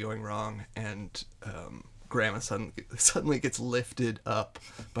whole day going wrong. And Grandma suddenly gets lifted up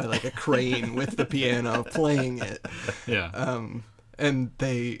by like a crane with the piano playing it. Yeah. And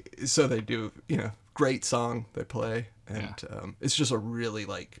they do, great song they play. And it's just a really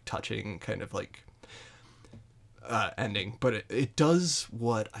like touching kind of like ending. But it does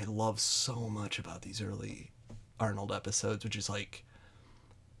what I love so much about these early Arnold episodes, which is like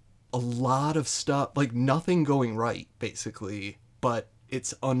a lot of stuff, like nothing going right basically, but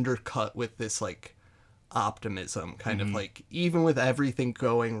it's undercut with this like optimism kind of like, even with everything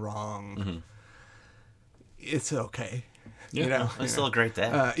going wrong, it's okay. Yeah, it's still a great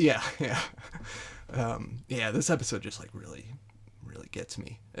day. Yeah. This episode just like really gets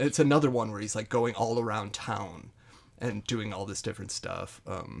me. It's another one where he's like going all around town and doing all this different stuff.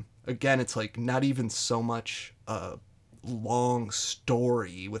 Again, it's like not even so much a long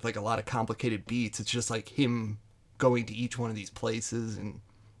story with like a lot of complicated beats. It's just like him going to each one of these places and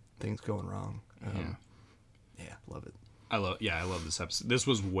things going wrong. Yeah, love it. I love this episode. This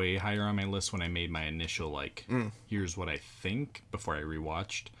was way higher on my list when I made my initial like, here's what I think before I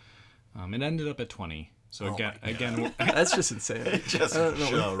rewatched. It ended up at 20. So again, that's just insane.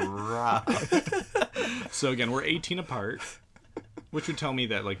 So again, we're 18 apart, which would tell me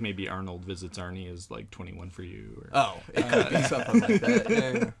that like maybe Arnold Visits Arnie is like 21 for you. Or, it could be something like that.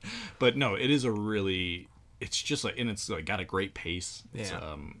 Yeah. But no, it is it's just like, and it's like got a great pace. It's,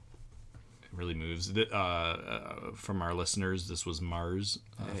 Yeah. It really moves. From our listeners, this was Mars'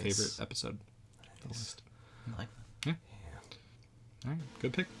 favorite episode. Nice. I like that. Yeah. All right,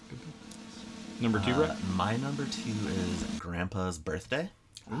 good pick. Number 2, Brett? My number 2 is Grandpa's Birthday.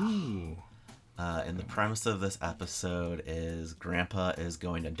 Ooh. And the premise of this episode is Grandpa is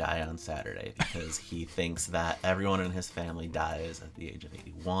going to die on Saturday because he thinks that everyone in his family dies at the age of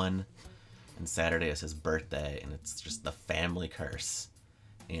 81. And Saturday is his birthday, and it's just the family curse.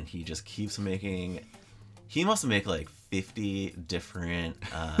 And he just keeps making... He must make like 50 different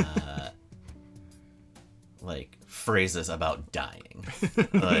like phrases about dying.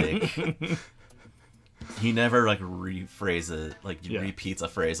 Like... He never like repeats a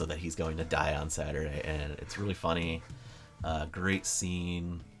phrase that he's going to die on Saturday, and it's really funny. Great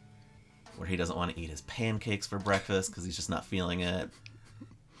scene where he doesn't want to eat his pancakes for breakfast because he's just not feeling it,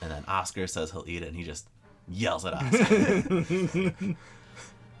 and then Oscar says he'll eat it, and he just yells at Oscar.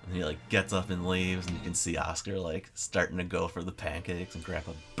 And he like gets up and leaves, and you can see Oscar like starting to go for the pancakes, and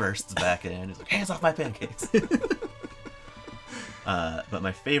Grandpa bursts back in. He's like, "Hands off my pancakes!" But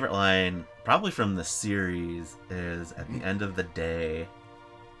my favorite line, probably from the series, is at the end of the day,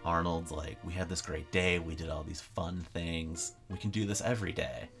 Arnold's like, "We had this great day. We did all these fun things. We can do this every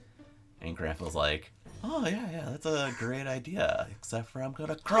day." And Grandpa's like, "Oh, yeah, that's a great idea. Except for I'm going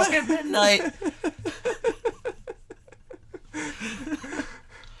to croak at midnight."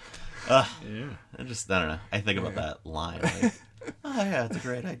 I don't know. I think about that line. Like, oh, yeah, it's a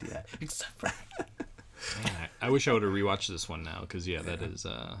great idea. Except for... Man, I wish I would have rewatched this one now, because that is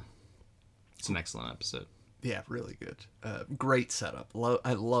it's an excellent episode. Yeah, really good. Great setup.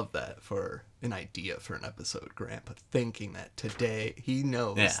 I love that for an idea for an episode. Grandpa thinking that today he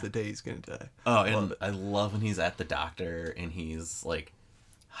knows the day he's gonna die. Oh, and I love when he's at the doctor and he's like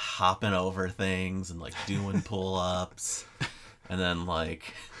hopping over things and like doing pull-ups, and then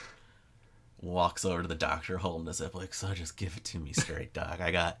like walks over to the doctor holding his hip like, "So just give it to me straight, doc.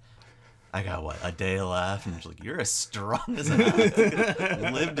 I got what, a day left?" And he's like, "You're as strong as I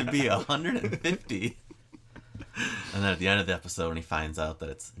live to be 150. And then at the end of the episode, when he finds out that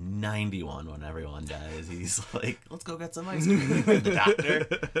it's 91 when everyone dies, he's like, "Let's go get some ice cream." The doctor,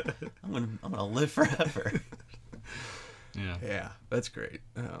 I'm gonna live forever. Yeah, that's great.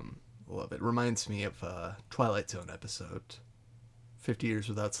 love it. Reminds me of a Twilight Zone episode, 50 Years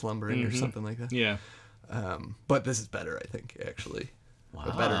Without Slumbering or something like that. Yeah. But this is better, I think, actually.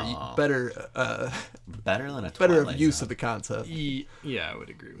 Wow. Better than a better Twilight use Zone. of the concept. Yeah, I would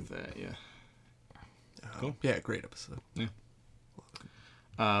agree with that. Yeah. Cool. Yeah, great episode. Yeah.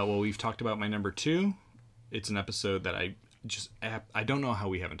 Well, we've talked about my number 2. It's an episode that I don't know how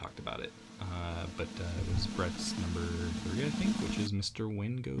we haven't talked about it. But it was Brett's number 3, I think, which is Mr.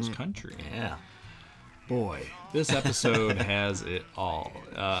 Wynn Goes Country. Yeah. Boy, this episode has it all.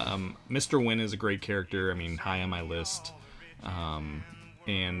 Mr. Wynn is a great character. I mean, high on my list.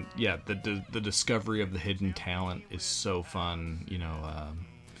 And yeah, the discovery of the hidden talent is so fun. You know,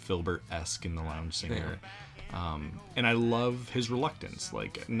 Filbert-esque in The Lounge Singer. And I love his reluctance.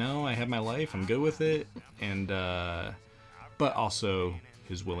 Like, no, I have my life. I'm good with it. And but also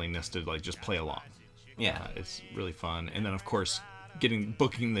his willingness to like just play along. Yeah, it's really fun. And then of course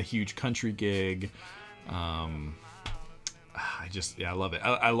booking the huge country gig. I love it.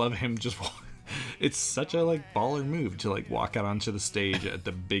 I love him just. It's such a like baller move to like walk out onto the stage at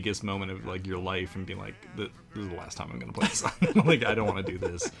the biggest moment of like your life and be like, this is the last time I'm gonna play this song. Like, I don't want to do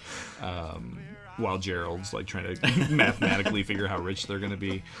this. While Gerald's like trying to mathematically figure how rich they're gonna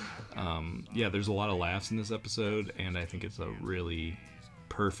be. There's a lot of laughs in this episode, and I think it's a really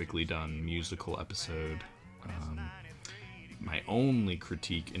perfectly done musical episode. My only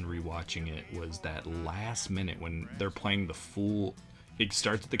critique in rewatching it was that last minute when they're playing the full. It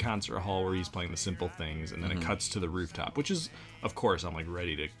starts at the concert hall where he's playing the Simple Things, and then it cuts to the rooftop, which is, of course, I'm like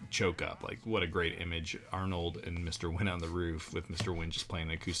ready to choke up. Like, what a great image. Arnold and Mr. Wynn on the roof with Mr. Wynn just playing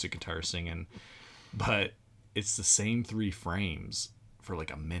an acoustic guitar singing. But it's the same 3 frames for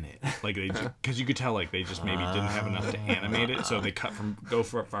like a minute. Like, because you could tell like they just maybe didn't have enough to animate it. So they go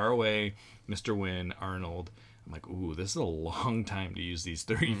far away, Mr. Wynn, Arnold. I'm like, ooh, this is a long time to use these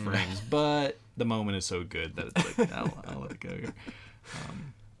 30 frames. But the moment is so good that it's like, I'll let it go here.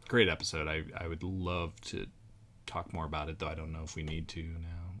 Great episode. I would love to talk more about it, though I don't know if we need to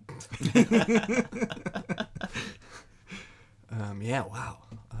now. Yeah, wow.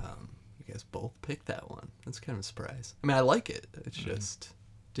 You guys both picked that one. That's kind of a surprise. I mean, I like it. It just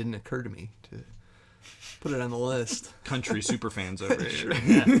didn't occur to me to put it on the list. Country super fans over here.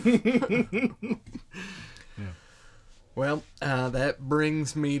 Yeah. Well, that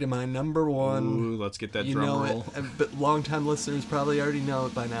brings me to my number 1. Ooh, let's get that you drum know roll. It, but long-time listeners probably already know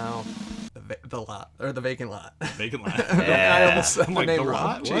it by now. The lot, or the vacant lot. Vacant lot. Yeah. I almost said I'm the like, name the wrong.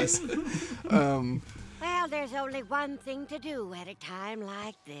 lot? Jeez. Well, there's only one thing to do at a time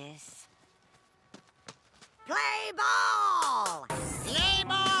like this. Play ball! Play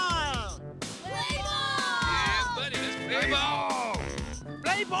ball! Play ball! Yeah, buddy, let's play ball!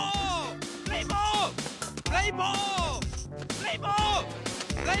 Play ball! Play ball! Play ball! Play ball!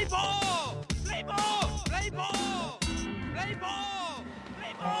 Play ball! Play ball! Play ball! Play ball!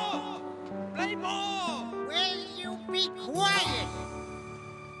 Play ball! Play ball! Will you be quiet?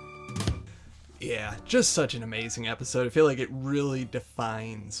 Yeah, just such an amazing episode. I feel like it really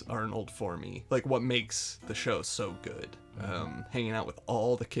defines Arnold for me. Like, what makes the show so good. Hanging out with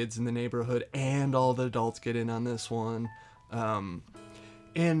all the kids in the neighborhood and all the adults get in on this one.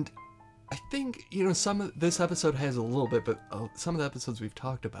 And I think, this episode has a little bit, but some of the episodes we've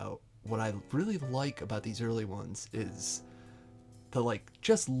talked about, what I really like about these early ones is the, like,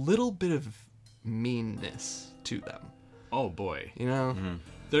 just little bit of meanness to them. Oh, boy. You know? Mm-hmm.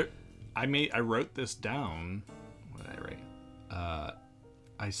 I wrote this down. What did I write?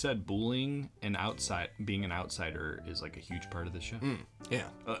 I said bullying and being an outsider is like a huge part of the show. Yeah.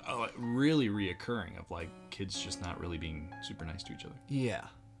 Really reoccurring of like kids just not really being super nice to each other. Yeah.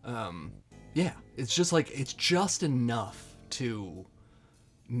 Yeah. It's just like, it's just enough to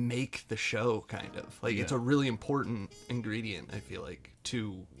make the show, kind of. Like, it's a really important ingredient, I feel like,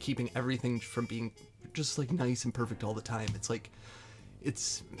 to keeping everything from being just like nice and perfect all the time. It's like,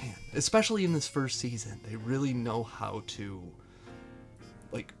 man, especially in this first season, they really know how to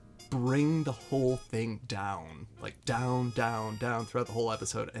like bring the whole thing down, like down throughout the whole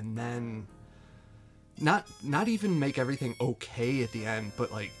episode, and then not even make everything okay at the end,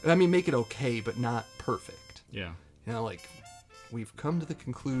 but like, I mean, make it okay, but not perfect. Yeah. Like, we've come to the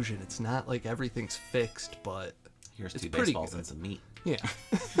conclusion, it's not like everything's fixed, but here's it's 2 pretty baseballs good. and some meat. Yeah.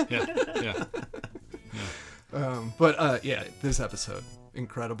 Yeah. Yeah, this episode,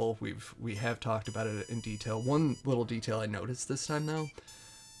 incredible. We have talked about it in detail. One little detail I noticed this time, though,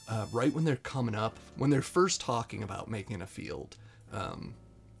 right when they're coming up, when they're first talking about making a field,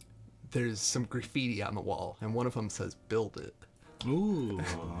 there's some graffiti on the wall, and one of them says, "Build it." Ooh,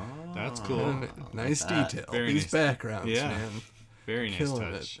 that's cool. Nice that. detail. Very These nice. backgrounds, Yeah. man. Very nice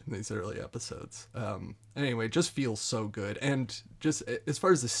killing touch. it in these early episodes. Anyway, just feels so good, and just as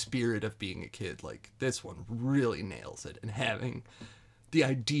far as the spirit of being a kid, like this one really nails it. And having the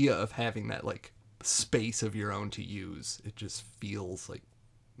idea of having that like space of your own to use, it just feels like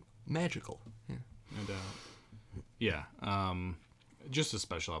magical. Yeah. No doubt. Yeah. Just a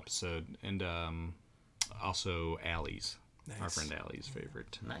special episode, and also Allie's, our friend Allie's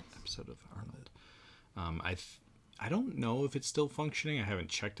favorite episode of Arnold. I don't know if it's still functioning. I haven't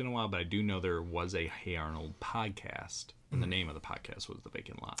checked in a while, but I do know there was a Hey Arnold podcast, and the name of the podcast was The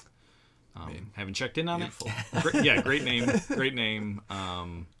Vacant Lot. Haven't checked in on it. Great name.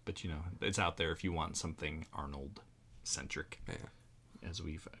 But it's out there if you want something Arnold centric. Yeah. As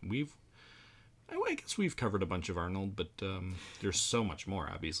I guess we've covered a bunch of Arnold, but there's so much more,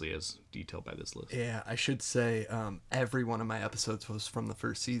 obviously, as detailed by this list. Yeah, I should say every one of my episodes was from the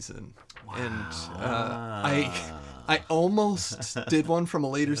first season. Wow. And I almost did one from a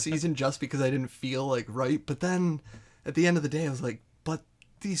later season just because I didn't feel like right. But then at the end of the day, I was like, but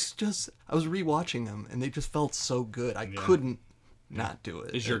I was rewatching them and they just felt so good. I couldn't not do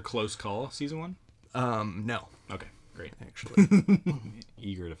it. Is your Close Call season 1? No. Okay, great. Actually.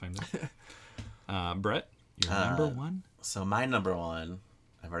 Eager to find out. Brett, your number one? So my number one,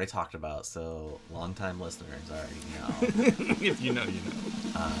 I've already talked about, so longtime listeners already know. If you know, you know.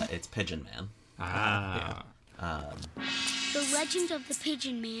 It's Pigeon Man. The legend of the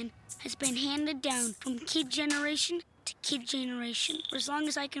Pigeon Man has been handed down from kid generation to kid generation for as long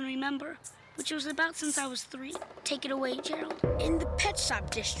as I can remember, which was about since I was 3. Take it away, Gerald. In the Pet Shop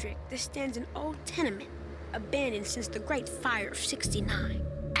District, there stands an old tenement, abandoned since the Great Fire of '69.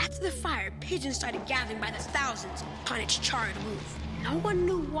 After the fire, pigeons started gathering by the thousands upon its charred roof. No one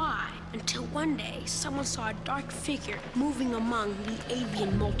knew why, until one day someone saw a dark figure moving among the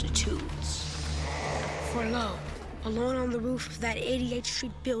avian multitudes. For lo, alone on the roof of that 88th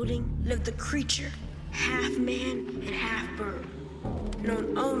Street building lived a creature, half man and half bird,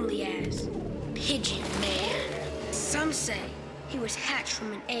 known only as Pigeon Man. Some say he was hatched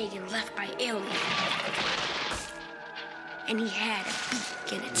from an egg and left by aliens. And he had a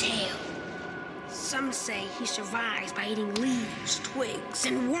beak and a tail. Some say he survives by eating leaves, twigs,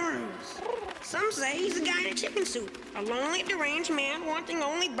 and worms. Some say he's a guy in a chicken suit, a lonely, deranged man wanting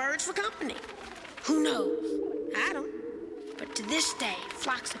only birds for company. Who knows? I don't. But to this day,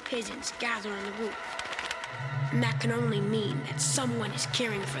 flocks of pigeons gather on the roof. And that can only mean that someone is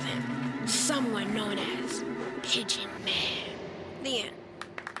caring for them. Someone known as Pigeon Man. The end.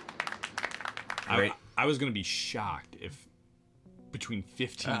 I was going to be shocked if between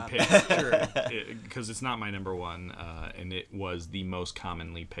 15 picks, because it's not my number one, and it was the most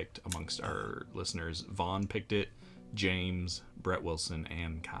commonly picked amongst our listeners. Vaughn picked it, James, Brett Wilson,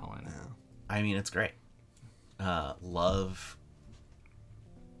 and Colin. I mean, it's great. Love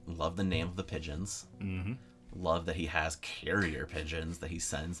the name of the pigeons. Mm-hmm. Love that he has carrier pigeons that he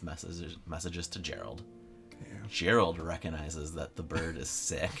sends messages to Gerald. Yeah. Gerald recognizes that the bird is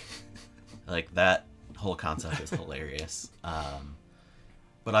sick. Like, that whole concept is hilarious.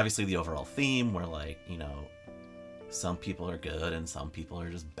 But obviously the overall theme where, like, some people are good and some people are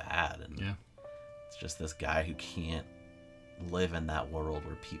just bad. And it's just this guy who can't live in that world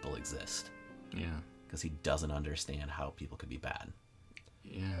where people exist. Yeah. Because he doesn't understand how people could be bad.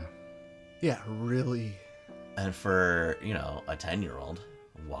 Yeah. Yeah, really. And for, a 10-year-old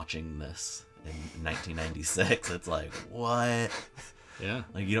watching this in 1996, it's like, what? Yeah.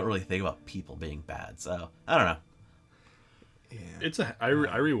 Like, you don't really think about people being bad. So, I don't know. Yeah. I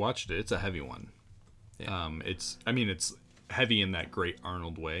rewatched it. It's a heavy one. Yeah. It's heavy in that great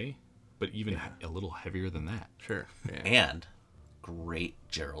Arnold way, but even a little heavier than that. Sure. Yeah. And great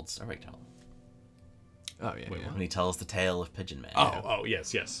Gerald storytelling. Oh, yeah. When he tells the tale of Pigeon Man. Oh,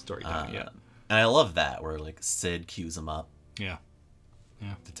 yes. Storytelling, yeah. And I love that, where, like, Sid cues him up. Yeah.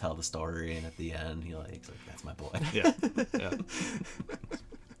 Yeah. To tell the story, and at the end, he's like, that's my boy. Yeah.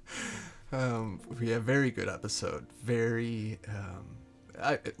 Very good episode. Very,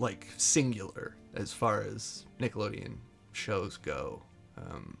 singular as far as Nickelodeon shows go.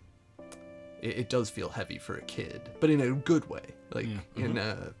 It does feel heavy for a kid, but in a good way. Like, in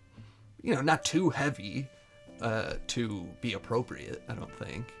a, not too heavy to be appropriate, I don't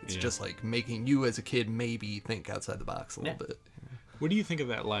think. It's just, like, making you as a kid maybe think outside the box a little bit. What do you think of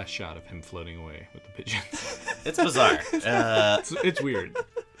that last shot of him floating away with the pigeons? It's bizarre. It's weird.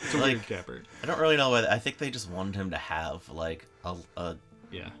 It's a weird capper. I don't really know whether. I think they just wanted him to have, like, a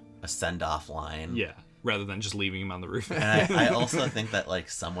send-off line. Yeah, rather than just leaving him on the roof. And I also think that,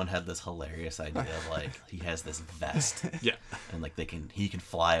 like, someone had this hilarious idea of, like, he has this vest. Yeah. And, like, he can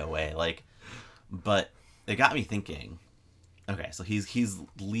fly away. Like, but it got me thinking, Okay, so he's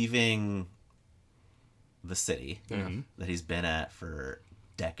leaving the city that he's been at for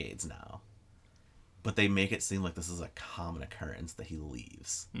decades now. But they make it seem like this is a common occurrence that he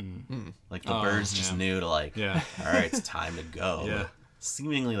leaves. Like the birds just knew to all right, it's time to go. Yeah. But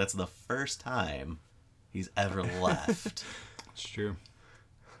seemingly that's the first time he's ever left. It's true.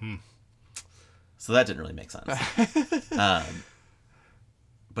 So that didn't really make sense.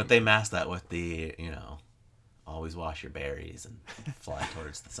 But they masked that with the, always wash your berries and fly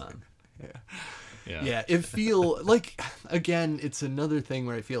towards the sun. Yeah, it feel like, again, it's another thing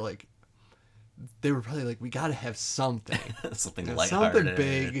where I feel like they were probably like, we got to have something. Something lighthearted. Something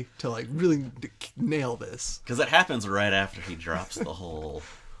big to like really nail this. Because it happens right after he drops the whole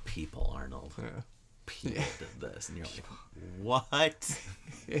people, Arnold. People did this. And you're like, what?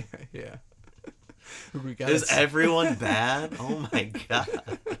 Yeah. Is everyone bad? Oh my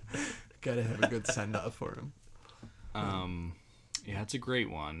God. Gotta have a good send off for him. Yeah, it's a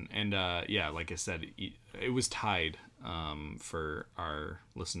great one. And like I said, it was tied for our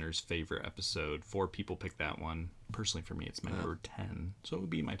listeners' favorite episode. 4 people picked that one. Personally, for me, it's my number 10. So it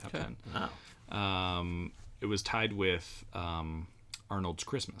would be my top 10. Wow. It was tied with Arnold's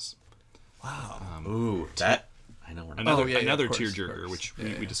Christmas. Wow. Ooh, that... I know another tearjerker, which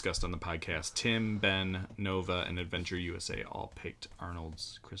we discussed on the podcast. Tim, Ben, Nova, and Adventure USA all picked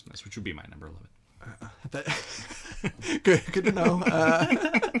Arnold's Christmas, which would be my number 11. Good to know.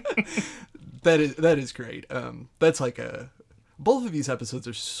 That is great. That's like both of these episodes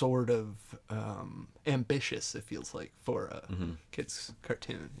are sort of ambitious. It feels like for a kids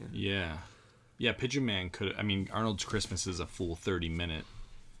cartoon. Yeah. Pigeon Man Arnold's Christmas is a full 30-minute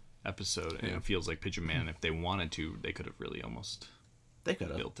episode, and it feels like Pigeon Man, if they wanted to, they could have really almost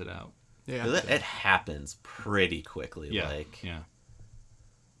built it out. Yeah, it happens pretty quickly.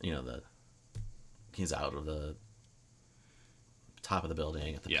 He's out of the top of the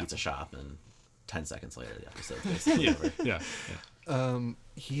building at the pizza shop, and 10 seconds later the episode's basically over.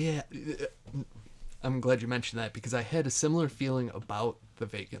 I'm glad you mentioned that, because I had a similar feeling about The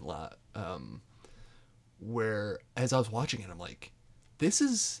Vacant Lot, where as I was watching it, I'm like, this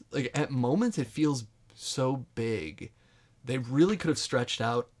is, like, at moments it feels so big. They really could have stretched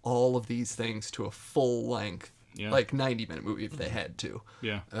out all of these things to a full length, like 90-minute movie if they had to.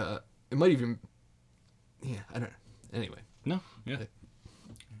 Yeah. It might even, I don't know. Anyway. No, yeah.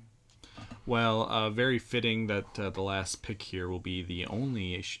 Well, very fitting that the last pick here will be the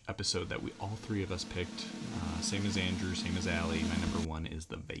only episode that all 3 of us picked. Same as Andrew, same as Allie. My number 1 is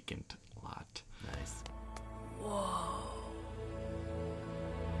The Vacant Lot. Nice. Whoa.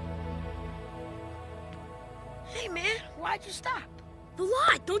 Hey, man, why'd you stop? The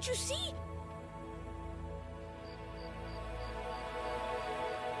lot, don't you see?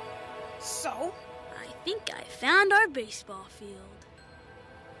 So? I think I found our baseball field.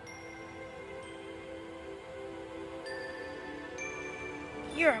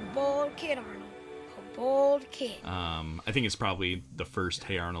 You're a bold kid, Arnold. A bold kid. I think it's probably the first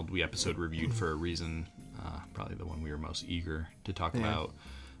Hey Arnold We episode reviewed for a reason. Probably the one we were most eager to talk about.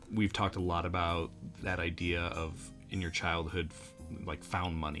 We've talked a lot about that idea of, in your childhood, like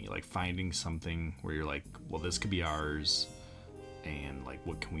found money, like finding something where you're like, well, this could be ours, and like,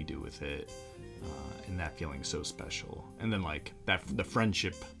 what can we do with it? And that feeling so special. And then like the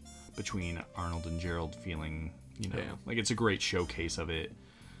friendship between Arnold and Gerald feeling, like it's a great showcase of it.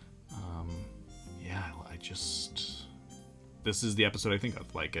 This is the episode I think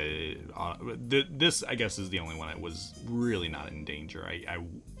of. Like this, I guess, is the only one that was really not in danger.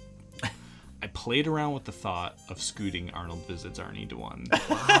 I played around with the thought of scooting Arnold Visits Arnie to 1.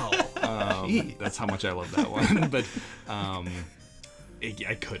 Wow. That's how much I love that one. But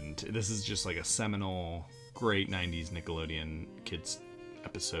I couldn't. This is just like a seminal, great 90s Nickelodeon kids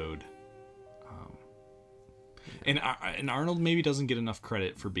episode. And Arnold maybe doesn't get enough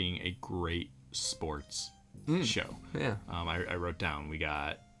credit for being a great sports show. Yeah. I wrote down, we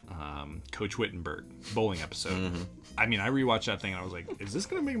got Coach Wittenberg bowling episode. I mean, I rewatched that thing and I was like, is this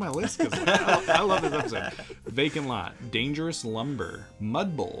gonna make my list? Because I love this episode. Vacant Lot, Dangerous Lumber,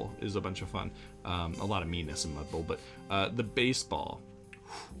 Mud Bowl is a bunch of fun. A lot of meanness in Mud Bowl, but the baseball,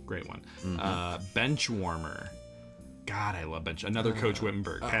 great one. Bench Warmer. God, I love bench. Another Coach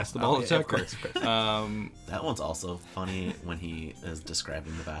Wittenberg. Pass the ball to Tucker. That one's also funny when he is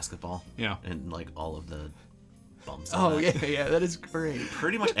describing the basketball. Yeah. And like all of the bumps. Yeah, that is great.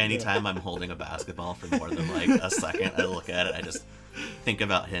 Pretty much anytime I'm holding a basketball for more than like a second, I look at it, I just think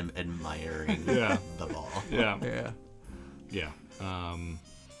about him admiring the ball. Yeah.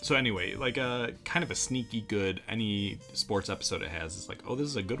 So anyway, like kind of a sneaky good, any sports episode it has is like, oh, this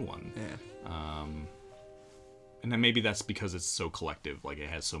is a good one. And then maybe that's because it's so collective, like it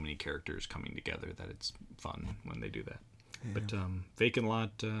has so many characters coming together that it's fun when they do that. Yeah. But Vacant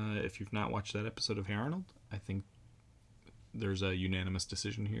Lot, if you've not watched that episode of Hey Arnold, I think there's a unanimous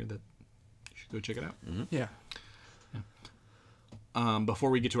decision here that you should go check it out. Mm-hmm. Yeah.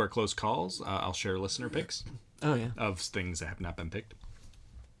 Before we get to our close calls, I'll share listener picks. Oh, yeah. Of things that have not been picked.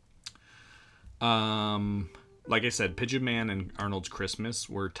 Like I said, Pigeon Man and Arnold's Christmas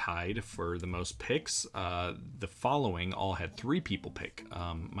were tied for the most picks. The following all had 3 people pick.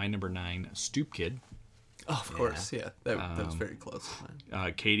 My number 9, Stoop Kid. Oh, of course, yeah. That was very close to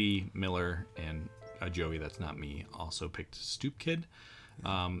mine. Katie, Miller, and Joey, that's not me, also picked Stoop Kid.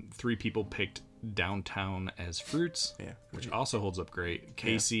 3 people picked Downtown as Fruits, which also holds up great.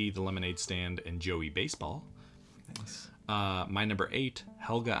 Casey, The Lemonade Stand, and Joey Baseball. Nice. My number 8,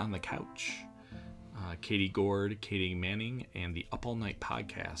 Helga on the Couch. Katie Gord, Katie Manning, and the Up All Night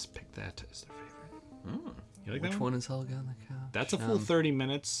Podcast picked that as their favorite. You like that Which one is Helga on the Couch? That's a full 30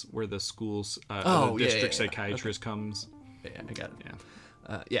 minutes where the school's district psychiatrist comes. Yeah, I got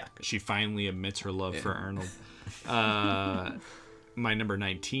it. Yeah. She finally admits her love for Arnold. My number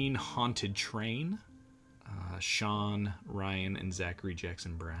 19, Haunted Train. Sean, Ryan, and Zachary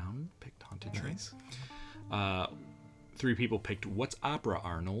Jackson Brown picked Haunted Train. 3 people picked What's Opera,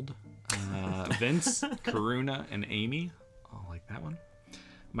 Arnold. Vince, Karuna, and Amy. I'll like that one.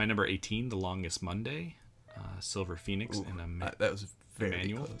 My number 18, The Longest Monday. Silver Phoenix and that was very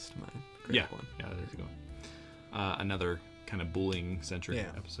Emmanuel. close to mine. Great one. Yeah, there you go. Another kind of bullying-centric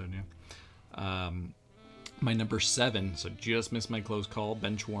episode, my number 7, so just missed my close call,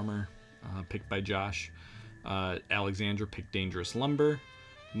 Benchwarmer, picked by Josh. Alexandra picked Dangerous Lumber.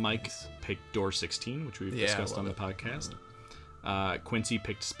 Mike picked Door 16, which we've discussed on the podcast. Quincy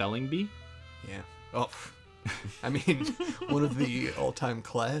picked Spelling Bee. Yeah. Oh, I mean, one of the all-time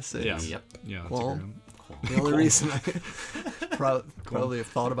classics. Yeah. Yep. Yeah. That's Qualm. a great one. The only reason I probably have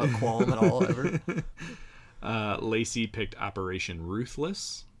thought about Qualm at all ever. Lacey picked Operation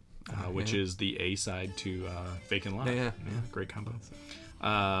Ruthless, which is the A side to Vacant Lot. Yeah. Great combo.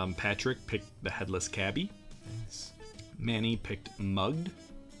 Patrick picked The Headless Cabbie. Nice. Manny picked Mugged.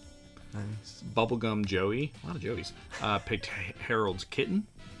 Nice. Bubblegum Joey, a lot of Joeys, picked Harold's Kitten.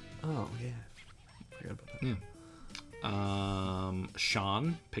 Oh, yeah. Forgot about that.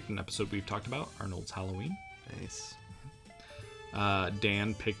 Sean picked an episode we've talked about, Arnold's Halloween. Nice.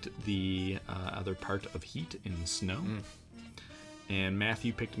 Dan picked the other part of Heat in Snow. And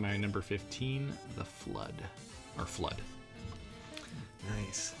Matthew picked my number 15, The Flood. Or Flood.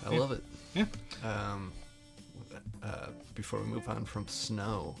 Nice. I love it. Yeah. Before we move on from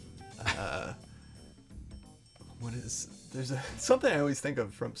Snow, there's something I always think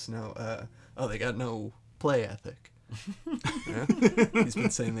of from Snow. They got no play ethic. He's been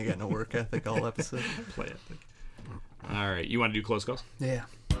saying they got no work ethic all episode. Play ethic. All right, you want to do close calls? Yeah.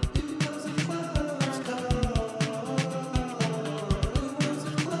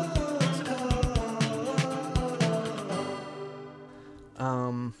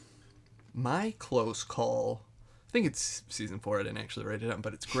 My close call, I think it's season 4. I didn't actually write it down,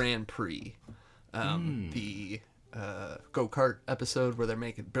 but it's Grand Prix. The go-kart episode where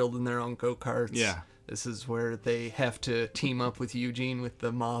they're building their own go-karts. Yeah. This is where they have to team up with Eugene with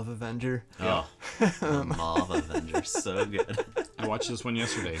the Mauve Avenger. Oh, the Mauve Avenger, so good. I watched this one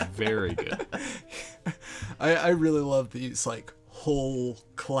yesterday. Very good. I really love these like whole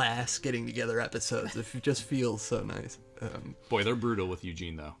class getting together episodes. It just feels so nice. Boy, they're brutal with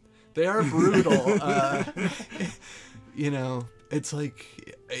Eugene though. They are brutal. It's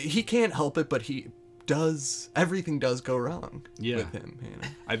like he can't help it, but everything does go wrong with him.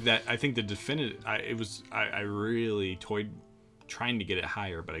 I think the definitive. I really toyed trying to get it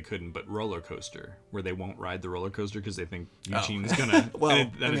higher, but I couldn't. But Roller Coaster, where they won't ride the roller coaster because they think Eugene's gonna.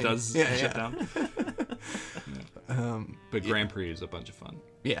 It does shut down. But Grand Prix is a bunch of fun.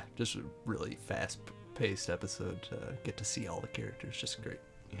 Yeah, just a really fast-paced episode. Get to see all the characters, just great.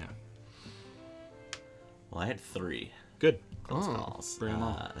 Yeah. Well, I had 3. Good. Close calls. Bring them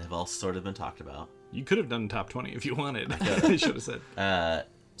all. They've all sort of been talked about. You could have done top 20 if you wanted. I should have said.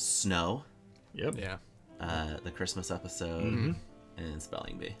 Snow. Yep. Yeah. The Christmas episode. And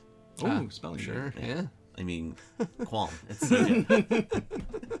Spelling Bee. Oh, Spelling Bee. Sure, yeah. I mean, Qualm. It's so good.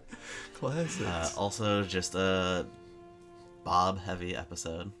 Classics. Also, just a Bob-heavy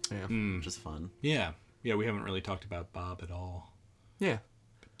episode. Yeah. Which is fun. Yeah. Yeah, we haven't really talked about Bob at all. Yeah.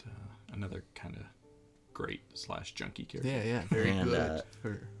 But another kind of great / junky character. Yeah, very good.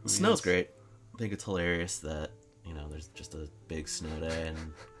 Snow's great. I think it's hilarious that, there's just a big snow day and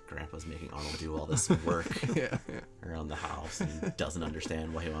Grandpa's making Arnold do all this work around the house and he doesn't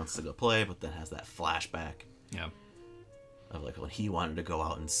understand why he wants to go play, but then has that flashback. Yeah. Of like when he wanted to go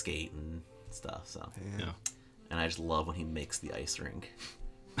out and skate and stuff. So Yeah. And I just love when he makes the ice rink.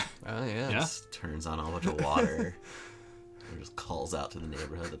 Oh yeah. Yeah. Just turns on a whole bunch of water. And just calls out to the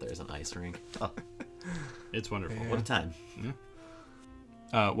neighborhood that there's an ice rink. Oh, It's wonderful. what a time.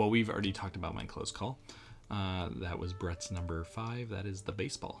 Well, we've already talked about my close call. That was Brett's number 5. That is the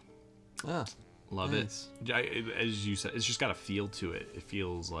baseball. Ah, Love nice. it. As you said, it's just got a feel to it. It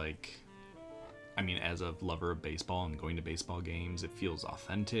feels like, I mean, as a lover of baseball and going to baseball games, it feels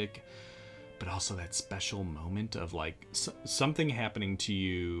authentic, but also that special moment of like something happening to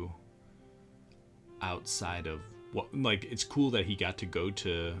you outside of what, like, it's cool that he got to go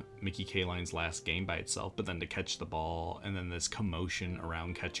to Mickey Kaline's last game by itself, but then to catch the ball and then this commotion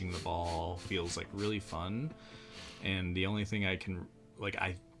around catching the ball feels like really fun. And the only thing I can, like,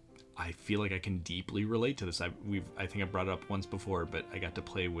 I feel like I can deeply relate to this. I think I brought it up once before, but I got to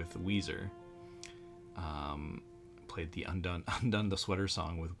play with Weezer. Played the Undone the Sweater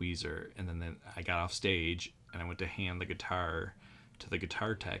song with Weezer, and then I got off stage and I went to hand the guitar to the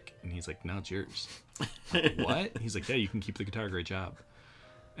guitar tech, and he's like, "No, it's yours." I'm like, what? He's like, "Yeah, you can keep the guitar. Great job."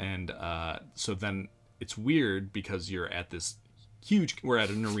 And so then it's weird because you're at this we're at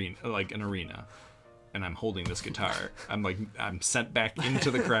an arena, and I'm holding this guitar. I'm sent back into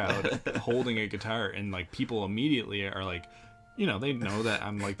the crowd holding a guitar, and like people immediately are like, you know, they know that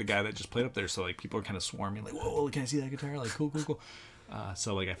I'm like the guy that just played up there, so like people are kind of swarming, like, "Whoa, can I see that guitar?" Like, cool.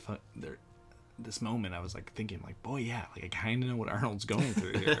 So like I thought this moment I was like thinking like, boy, yeah, like I kind of know what Arnold's going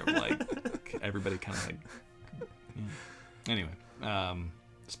through here. Like everybody kind of like, yeah. Anyway,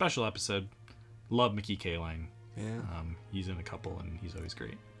 special episode. Love Mickey Kaline. Yeah. He's in a couple and he's always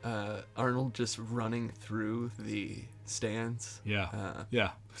great. Arnold just running through the stands. Yeah.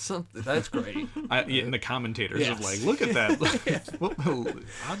 Yeah. That's great. And the commentators are like, look at that.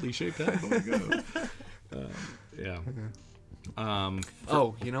 Oddly shaped head. Yeah.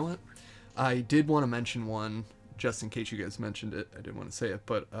 Oh, you know what? I did want to mention one, just in case you guys mentioned it. I didn't want to say it,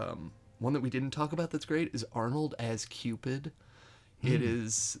 but one that we didn't talk about that's great is Arnold as Cupid. It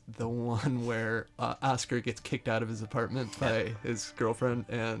is the one where Oscar gets kicked out of his apartment by his girlfriend,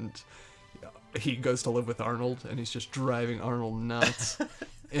 and he goes to live with Arnold, and he's just driving Arnold nuts.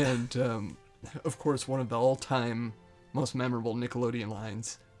 And, of course, one of the all-time most memorable Nickelodeon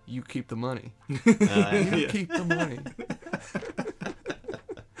lines, "You keep the money." You keep the money.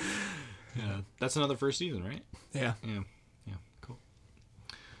 Yeah, that's another first season, right? Yeah. Yeah, cool.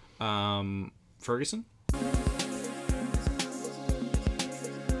 Ferguson?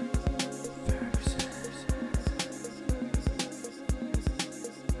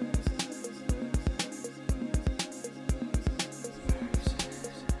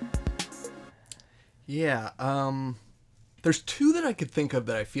 Yeah, there's two that I could think of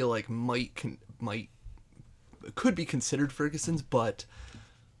that I feel like could be considered Ferguson's, but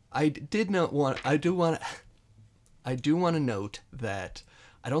I do want to note that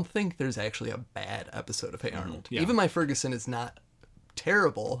I don't think there's actually a bad episode of Hey Arnold. Yeah. Even my Ferguson is not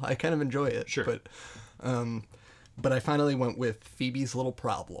terrible. I kind of enjoy it. Sure. But I finally went with Phoebe's Little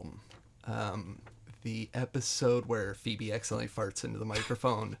Problem. The episode where Phoebe accidentally farts into the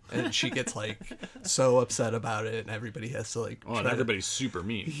microphone and she gets like so upset about it, and everybody has to like. Oh, and everybody's super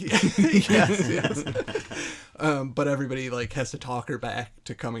mean. yes. But everybody like has to talk her back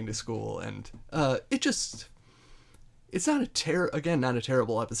to coming to school, and it's not a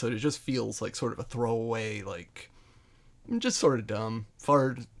terrible episode. It just feels like sort of a throwaway, like just sort of dumb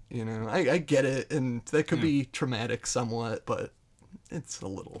fart. You know, I get it, and that could be traumatic somewhat, but it's a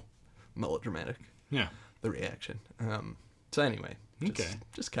little melodramatic. Yeah. The reaction. So anyway,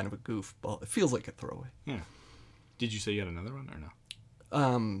 just kind of a goofball. It feels like a throwaway. Yeah. Did you say you had another one or no?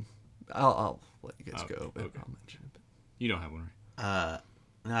 I'll let you guys go, but I'll mention it. You don't have one, right?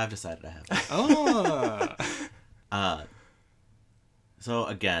 No, I've decided I have. Oh. So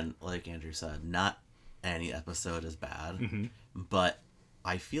again, like Andrew said, not any episode is bad, but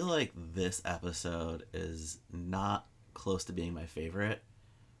I feel like this episode is not close to being my favorite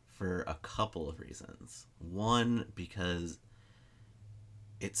for a couple of reasons. One, because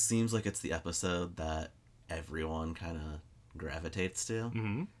it seems like it's the episode that everyone kind of gravitates to.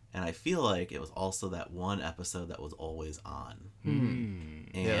 Mm-hmm. And I feel like it was also that one episode that was always on.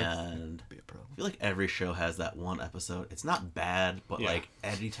 Mm. And I feel like every show has that one episode. It's not bad, but like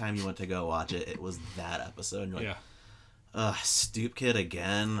every time you went to go watch it, it was that episode. And you're like, Stoop Kid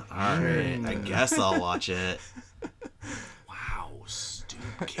again? Alright, I guess I'll watch it. Wow,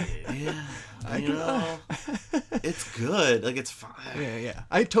 Stoop Kid. Yeah. You know, it's good. Like, it's fine. Yeah.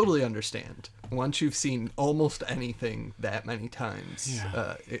 I totally understand. Once you've seen almost anything that many times,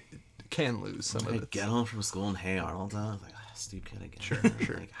 can lose some of I it. get home from school and Hey Arnold's on. I was like, Steve Kid again.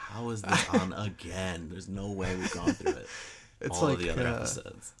 Sure. Like, how is this on again? There's no way we've gone through it. It's all like of the other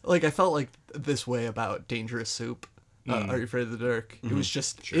episodes. Like, I felt like this way about Dangerous Soup. Are You Afraid of the Dark? It was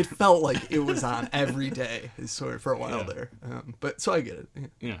just, Sure. it felt like it was on every day, sort of, for a while there. But so I get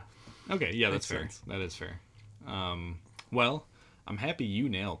it. Yeah. Okay. Yeah, Makes that's fair. sense. That is fair. Well, I'm happy you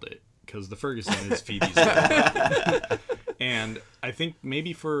nailed it because the Ferguson is Phoebe's. And I think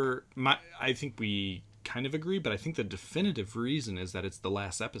maybe I think we kind of agree, but I think the definitive reason is that it's the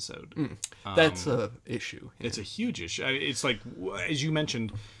last episode. That's a issue. Yeah. It's a huge issue. It's like, as you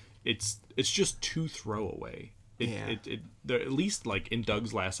mentioned, it's just too throwaway. At least like in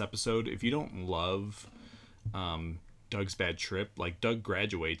Doug's last episode, if you don't love Doug's bad trip, like Doug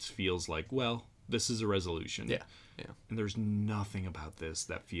graduates feels like, well, this is a resolution. Yeah. And there's nothing about this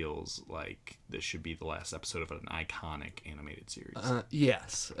that feels like this should be the last episode of an iconic animated series.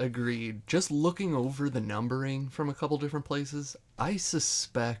 Yes, agreed. Just looking over the numbering from a couple different places, I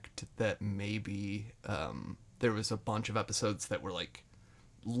suspect that maybe there was a bunch of episodes that were like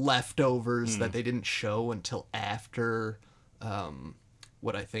leftovers that they didn't show until after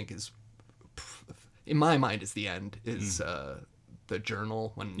what I think is, in my mind, is the end, is the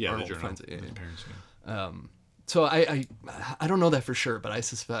journal when Arnold finds it. His parents, so I don't know that for sure, but I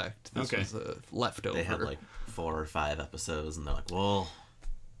suspect this was a leftover. They had like 4 or 5 episodes, and they're like, well,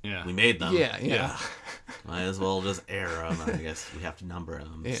 yeah, we made them. Yeah. Might as well just air them. I guess we have to number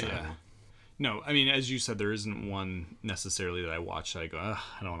them. Yeah. So. No, I mean, as you said, there isn't one necessarily that I watch that I go, I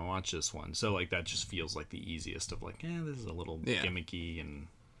don't want to watch this one. So, like, that just feels like the easiest of, like, this is a little gimmicky, and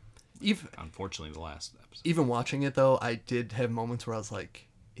unfortunately, the last episode. Even watching it, though, I did have moments where I was like,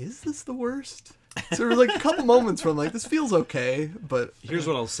 is this the worst? So there were, like, a couple moments where I'm like, this feels okay, but... Here's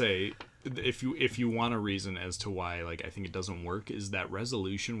what I'll say. If you want a reason as to why, like, I think it doesn't work, is that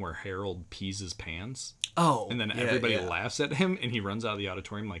resolution where Harold pees his pants. Oh, and then everybody laughs at him, and he runs out of the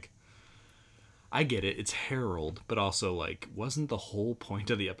auditorium, like... I get it, it's Harold, but also, like, wasn't the whole point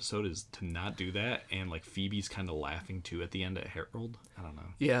of the episode is to not do that? And, like, Phoebe's kind of laughing, too, at the end at Harold? I don't know.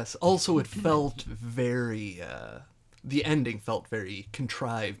 Yes, also it felt very, the ending felt very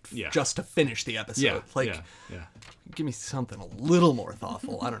contrived just to finish the episode. Yeah, like, yeah. Give me something a little more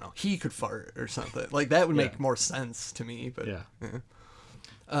thoughtful. I don't know. He could fart or something. Like, that would make more sense to me, but...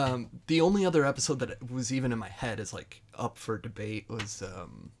 Yeah. The only other episode that was even in my head is, like, up for debate was...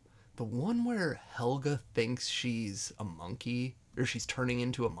 the one where Helga thinks she's a monkey, or she's turning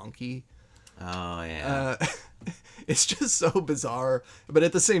into a monkey. Oh, yeah. It's just so bizarre. But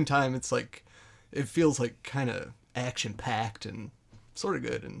at the same time, it's like, it feels like kind of action-packed and sort of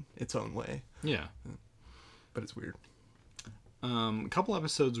good in its own way. Yeah. But it's weird. A couple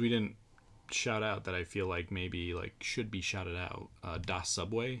episodes we didn't shout out that I feel like maybe like should be shouted out. Das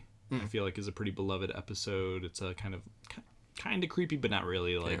Subway, I feel like, is a pretty beloved episode. It's a kind of creepy, but not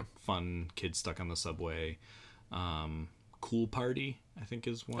really, like fun kids stuck on the subway. Cool Party, I think,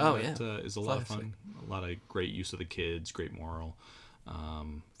 is one that is a lot of fun. A lot of great use of the kids, great moral.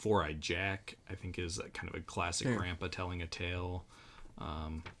 Four-Eyed Jack, I think, is kind of a classic grandpa telling a tale.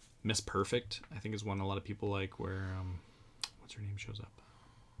 Miss Perfect, I think, is one a lot of people like, where what's her name shows up.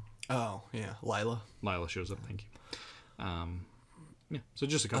 Oh yeah, Lila. Lila shows up. Thank you. Yeah, so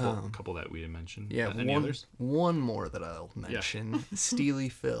just a couple that we didn't mention. Yeah, any others? One more that I'll mention. Steely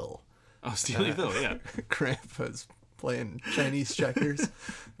Phil. Oh, Steely Phil, yeah. Grandpa's playing Chinese checkers.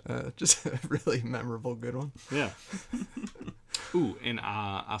 Just a really memorable good one. Yeah. Ooh, and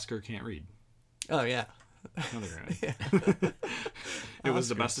Oscar Can't Read. Oh, yeah. Another great one. It was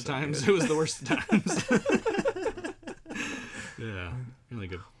the best of times. Good. It was the worst of times. Yeah, really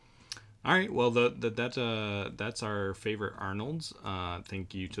good. All right, well, that's our favorite Arnolds.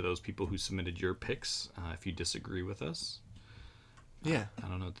 Thank you to those people who submitted your picks. If you disagree with us, yeah, I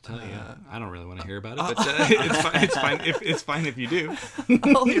don't know what to tell you. I don't really want to hear about it, but it's fine. It's fine if you do.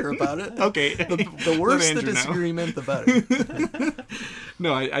 I'll hear about it. Okay. The worse the disagreement, the better.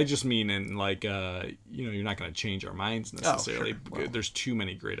 No, I just mean in like you're not going to change our minds necessarily. Oh, sure. Well, there's too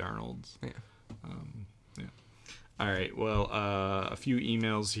many great Arnolds. Yeah. All right, well, a few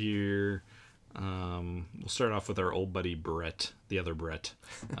emails here. We'll start off with our old buddy Brett, the other Brett,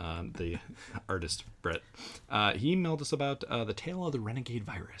 the artist Brett. He emailed us about the tale of the renegade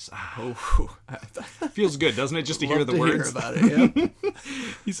virus. Feels good, doesn't it, just to hear the words? Hear about it, yeah.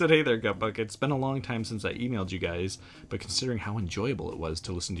 He said, "Hey there, Gutbucket. It's been a long time since I emailed you guys, but considering how enjoyable it was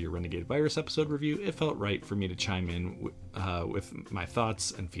to listen to your Renegade Virus episode review, it felt right for me to chime in with my thoughts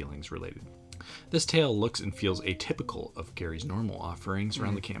and feelings related. This tale looks and feels atypical of Gary's normal offerings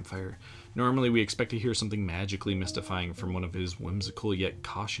around the campfire. Normally, we expect to hear something magically mystifying from one of his whimsical yet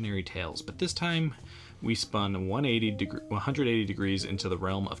cautionary tales, but this time we spun 180 degrees into the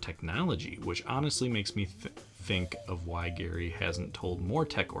realm of technology, which honestly makes me think of why Gary hasn't told more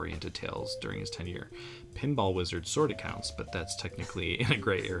tech-oriented tales during his tenure. Pinball Wizard sort of counts, but that's technically in a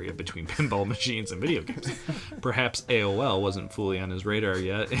gray area between pinball machines and video games. Perhaps AOL wasn't fully on his radar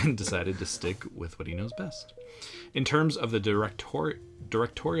yet and decided to stick with what he knows best. In terms of the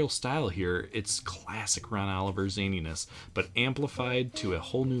directorial style here, it's classic Ron Oliver zaniness, but amplified to a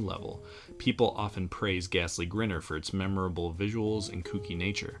whole new level. People often praise Ghastly Grinner for its memorable visuals and kooky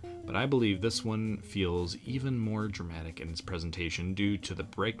nature, but I believe this one feels even more dramatic in its presentation due to the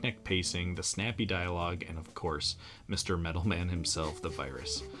breakneck pacing, the snappy dialogue, and of course, Mr. Metalman himself, the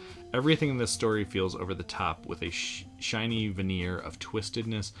Virus. Everything in this story feels over the top with a shiny veneer of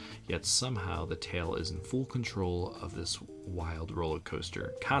twistedness, yet somehow the tale is in full control of this wild roller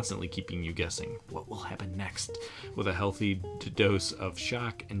coaster, constantly keeping you guessing what will happen next, with a healthy dose of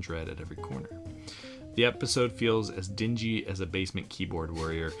shock and dread at every corner. The episode feels as dingy as a basement keyboard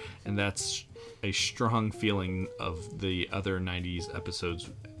warrior, and that's a strong feeling of the other 90s episodes.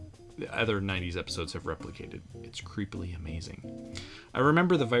 The other 90s episodes have replicated. It's creepily amazing. I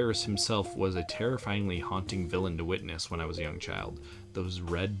remember the Virus himself was a terrifyingly haunting villain to witness when I was a young child. Those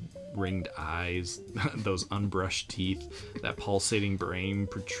red-ringed eyes, those unbrushed teeth, that pulsating brain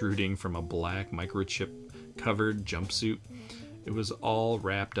protruding from a black microchip-covered jumpsuit. It was all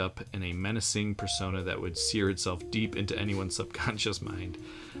wrapped up in a menacing persona that would sear itself deep into anyone's subconscious mind.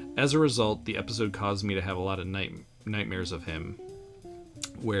 As a result, the episode caused me to have a lot of nightmares of him,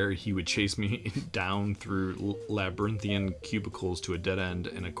 where he would chase me down through labyrinthian cubicles to a dead end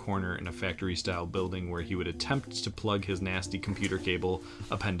in a corner in a factory-style building where he would attempt to plug his nasty computer cable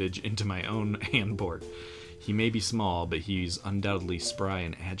appendage into my own handboard. He may be small, but he's undoubtedly spry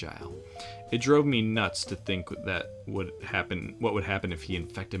and agile. It drove me nuts to think what would happen if he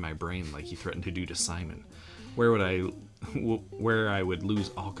infected my brain like he threatened to do to Simon. Where I would lose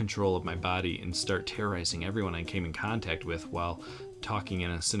all control of my body and start terrorizing everyone I came in contact with while talking in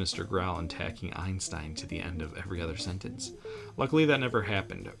a sinister growl and tacking Einstein to the end of every other sentence. Luckily, that never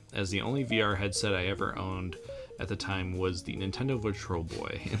happened, as the only VR headset I ever owned at the time was the Nintendo Virtual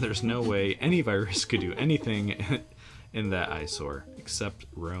Boy, and there's no way any virus could do anything in that eyesore, except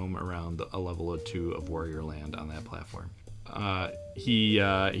roam around a level or two of Warrior Land on that platform. He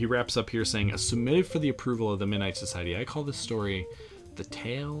wraps up here saying, submitted for the approval of the Midnight Society. I call this story The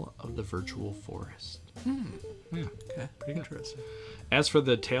Tale of the Virtual Forest. Yeah, okay, pretty interesting. As for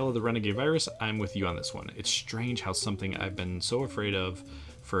the Tale of the Renegade Virus, I'm with you on this one. It's strange how something I've been so afraid of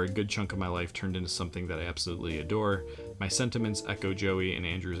for a good chunk of my life turned into something that I absolutely adore. My sentiments echo Joey and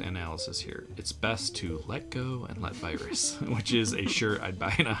Andrew's analysis here. It's best to let go and let virus, which is a shirt I'd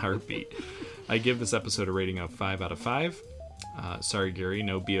buy in a heartbeat. I give this episode a rating of 5 out of 5. Sorry, Gary,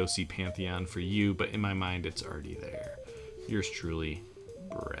 no BOC Pantheon for you, but in my mind, it's already there. Yours truly,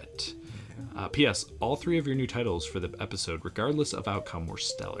 Brett. P.S. All three of your new titles for the episode, regardless of outcome, were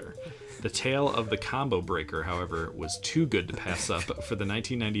stellar. The Tale of the Combo Breaker, however, was too good to pass up for the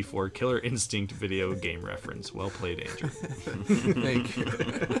 1994 Killer Instinct video game reference. Well played, Andrew. Thank you.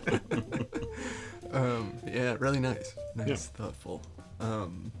 Yeah, really nice. Thoughtful.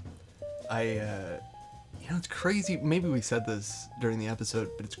 It's crazy. Maybe we said this during the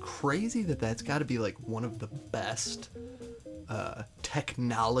episode, but it's crazy that that's got to be like one of the best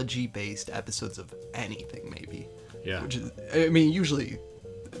technology-based episodes of anything, maybe. Yeah. Which is, I mean, usually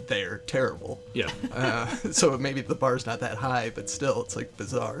they're terrible. Yeah. So maybe the bar's not that high, but still, it's like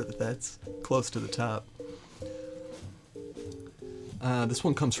bizarre that that's close to the top. This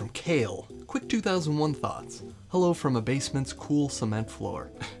one comes from Kale. Quick 2001 thoughts. Hello from a basement's cool cement floor.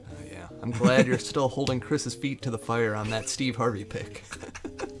 Yeah, I'm glad you're still holding Chris's feet to the fire on that Steve Harvey pick.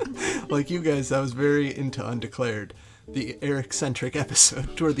 Like you guys, I was very into Undeclared. The Eric-centric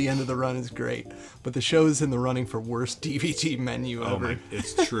episode toward the end of the run is great, but the show is in the running for worst DVD menu ever.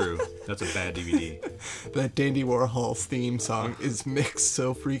 It's true. That's a bad DVD. That Dandy Warhol's theme song is mixed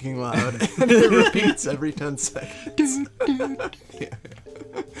so freaking loud, and it repeats every 10 seconds.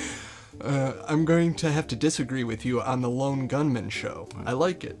 I'm going to have to disagree with you on the Lone Gunman show. I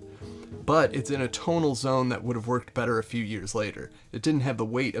like it, but it's in a tonal zone that would have worked better a few years later. It didn't have the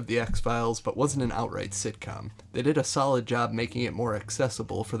weight of the X-Files, but wasn't an outright sitcom. They did a solid job making it more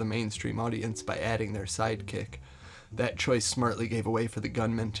accessible for the mainstream audience by adding their sidekick. That choice smartly gave away for the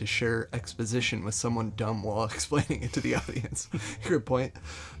gunman to share exposition with someone dumb while explaining it to the audience. Good point.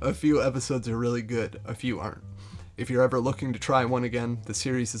 A few episodes are really good, a few aren't. If you're ever looking to try one again, the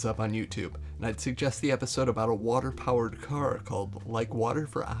series is up on YouTube, and I'd suggest the episode about a water-powered car called Like Water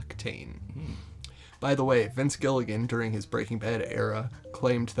for Octane. By the way, Vince Gilligan, during his Breaking Bad era,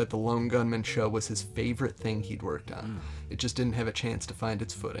 claimed that the Lone Gunman show was his favorite thing he'd worked on. It just didn't have a chance to find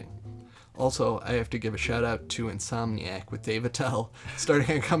its footing. Also, I have to give a shout out to Insomniac with Dave Attell,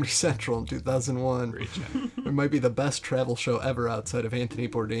 starting on Comedy Central in 2001. Great job. It might be the best travel show ever outside of Anthony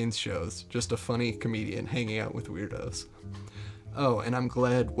Bourdain's shows. Just a funny comedian hanging out with weirdos. Oh, and I'm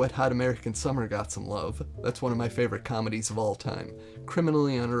glad Wet Hot American Summer got some love. That's one of my favorite comedies of all time.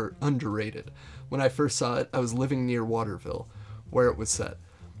 Criminally underrated. When I first saw it, I was living near Waterville, where it was set.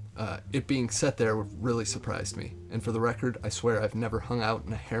 It being set there really surprised me. And for the record, I swear I've never hung out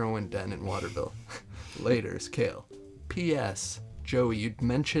in a heroin den in Waterville. Laters, Kale. P.S. Joey, you'd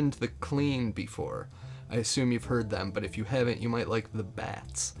mentioned The Clean before. I assume you've heard them, but if you haven't, you might like The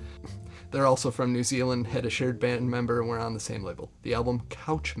Bats. They're also from New Zealand, had a shared band member, and we're on the same label. The album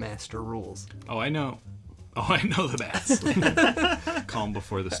Couchmaster rules. Oh, I know The Bats. Calm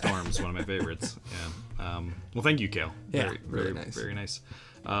Before the Storm is one of my favorites. Yeah. Well, thank you, Kale. Yeah, really nice. Very nice.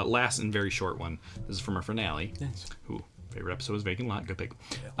 Last and very short one. This is from our finale. Nice. Who favorite episode is Vacant Lot. Good pick.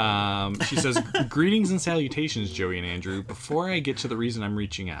 She says, "Greetings and salutations, Joey and Andrew. Before I get to the reason I'm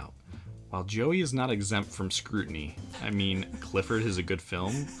reaching out, while Joey is not exempt from scrutiny, I mean, Clifford is a good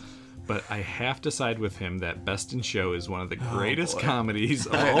film." But I have to side with him that Best in Show is one of the greatest comedies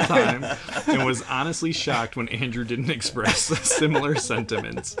of all time, and was honestly shocked when Andrew didn't express similar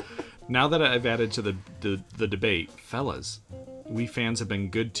sentiments. Now that I've added to the debate, fellas, we fans have been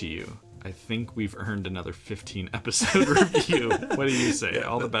good to you. I think we've earned another 15-episode review. What do you say?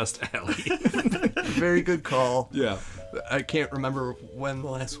 All the best, Allie. Very good call. Yeah. I can't remember when the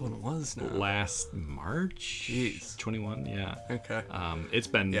last one was now. Last March? Jeez. 21, yeah. Okay. It's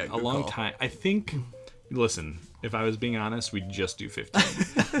been a long time. I think, listen, if I was being honest, we'd just do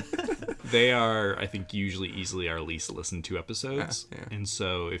 15. They are, I think, usually easily our least listened to episodes. Yeah. And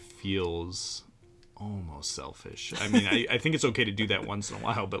so it feels almost selfish. I mean, I think it's okay to do that once in a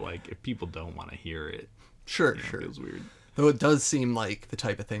while, but like if people don't want to hear it, sure. It feels weird. Though it does seem like the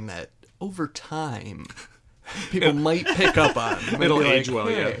type of thing that over time people might pick up on. It'll age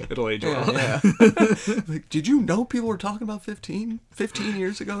well, yeah. It'll age well. Yeah. Like, did you know people were talking about 15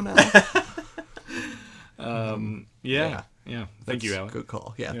 years ago now? Yeah. Thank you, Allie. Good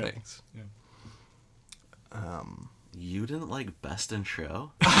call. Yeah, thanks. Yeah. You didn't like Best in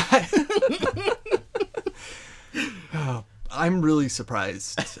Show? I'm really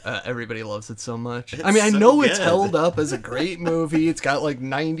surprised everybody loves it so much. It's I mean, I so know good. it's held up as a great movie. It's got like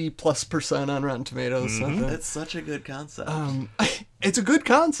 90+% on Rotten Tomatoes. Mm-hmm. It's such a good concept. It's a good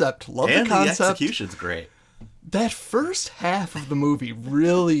concept. Love and the concept. The execution's great. That first half of the movie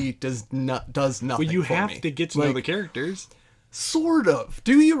really does nothing. Well, you for have me. to get to know the characters. Sort of.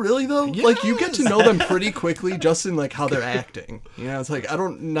 Do you really though? Yes. Like you get to know them pretty quickly just in like how they're acting. You know, it's like I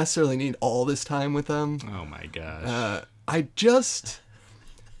don't necessarily need all this time with them. Oh my gosh. I just,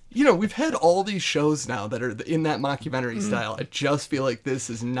 we've had all these shows now that are in that mockumentary style. I just feel like this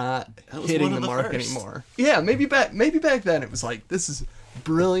is not hitting the mark anymore. Yeah, maybe back then it was like this is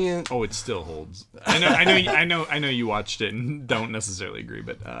brilliant. Oh, it still holds. I know you watched it and don't necessarily agree,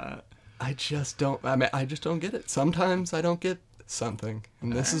 but I just don't get it. Sometimes I don't get something,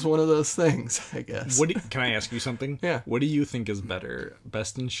 and this is one of those things, I guess. Can I ask you something? Yeah. What do you think is better,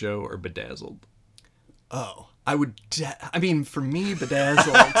 Best in Show or Bedazzled? Oh, I would. I mean, for me,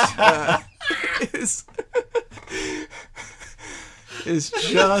 Bedazzled is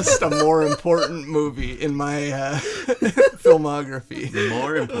just a more important movie in my filmography.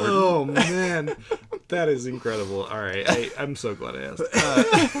 More important. Oh man, that is incredible. All right, I'm so glad I asked.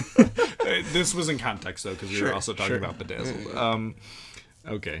 This was in context though, because we were also talking about Bedazzled.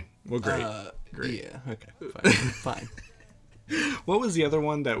 Okay, well, great. Yeah. Okay. Fine. What was the other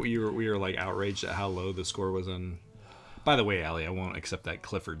one that we were like outraged at how low the score was on? By the way, Allie, I won't accept that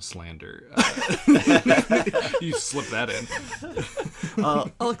Clifford slander. You slip that in.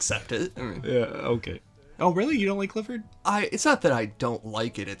 I'll accept it. I mean, yeah. Okay. Oh, really? You don't like Clifford? It's not that I don't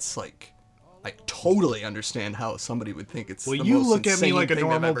like it. It's like I totally understand how somebody would think it's. Well, the you most look at me insane like a thing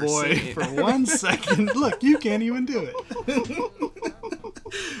they've normal ever boy seen. for 1 second. Look, you can't even do it.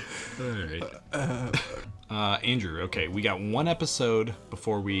 All right. Andrew, okay, we got one episode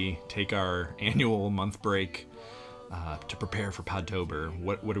before we take our annual month break to prepare for Podtober.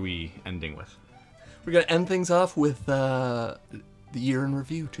 What are we ending with? We're gonna end things off with the year in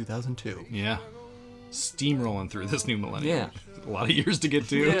review, 2002. Yeah, steamrolling through this new millennium. Yeah, a lot of years to get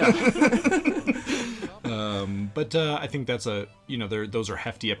to. Yeah. But I think that's those are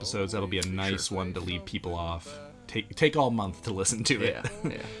hefty episodes. That'll be a nice one to lead people off take all month to listen to it.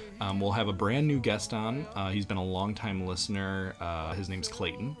 Yeah. We'll have a brand new guest on. He's been a long-time listener. His name's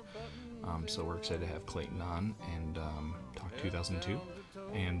Clayton. So we're excited to have Clayton on and talk 2002.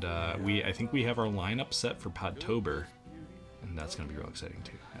 And I think we have our lineup set for Podtober, and that's going to be real exciting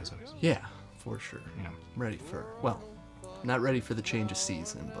too, as always. Yeah, for sure. Yeah. Ready for, well, not ready for the change of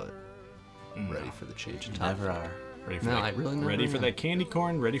season, but ready for the change of time. Never are. Ready for No, that, I really never ready for am. that candy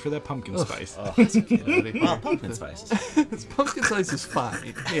corn, ready for that pumpkin spice. Oh, get out of here. Well, pumpkin spice. Pumpkin spice is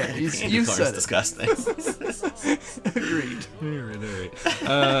fine. Yeah, Candy you corn's said it. disgusting. Agreed.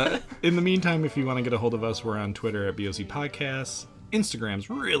 All right. In the meantime, if you want to get a hold of us, we're on Twitter at BOC Podcasts. Instagram's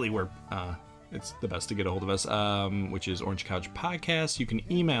really where it's the best to get a hold of us, which is Orange Couch Podcast. You can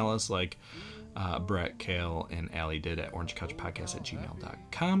email us like Brett, Kale, and Allie did at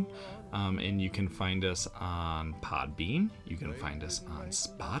orangecouchpodcast@gmail.com. And you can find us on Podbean. You can find us on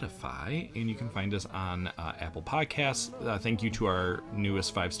Spotify. And you can find us on Apple Podcasts. Thank you to our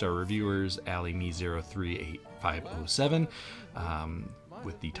newest 5-star reviewers, AllieMe038507,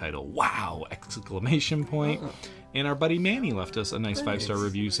 with the title "Wow!" ! And our buddy Manny left us a nice 5-star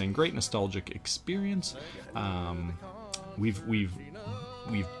review saying, "Great nostalgic experience." We've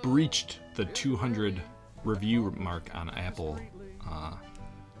breached the 200 review mark on Apple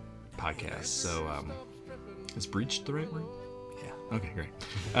Podcasts. So is breached the right word? Yeah. Okay, great.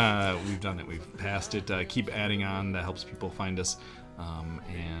 We've done it. We've passed it. Keep adding on. That helps people find us.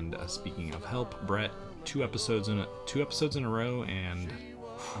 And speaking of help, Brett, 2 episodes in a row, and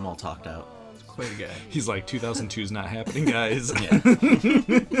I'm all talked out. Quite a guy. He's like, 2002 is not happening, guys.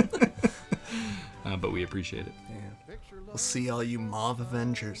 But we appreciate it. Yeah. We'll see all you Mauve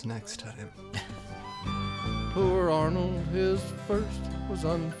Avengers next time. Poor Arnold, his first was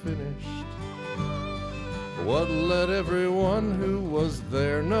unfinished. What let everyone who was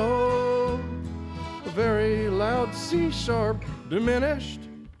there know? A very loud C-sharp diminished.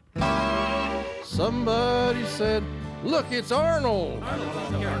 Somebody said, "Look, it's Arnold!"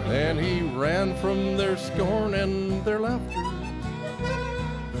 And he ran from their scorn and their laughter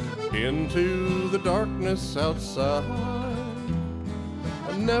into the darkness outside,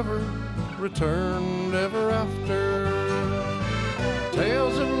 and never returned ever after.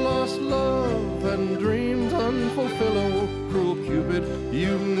 Tales of lost love and dreams unfulfilled. Oh, cruel Cupid,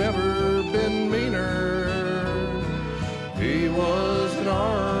 you've never been meaner. He was an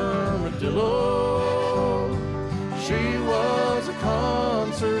armadillo. She was a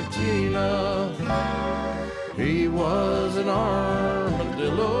concertina. He was an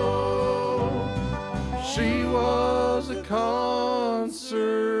armadillo. She was a concertina.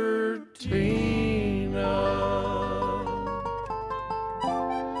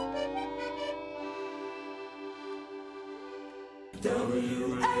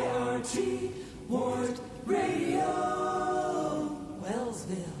 WART Ward Radio,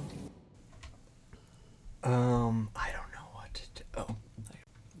 Wellsville. I don't know what to do. Oh.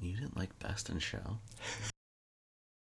 You didn't like Best in Show?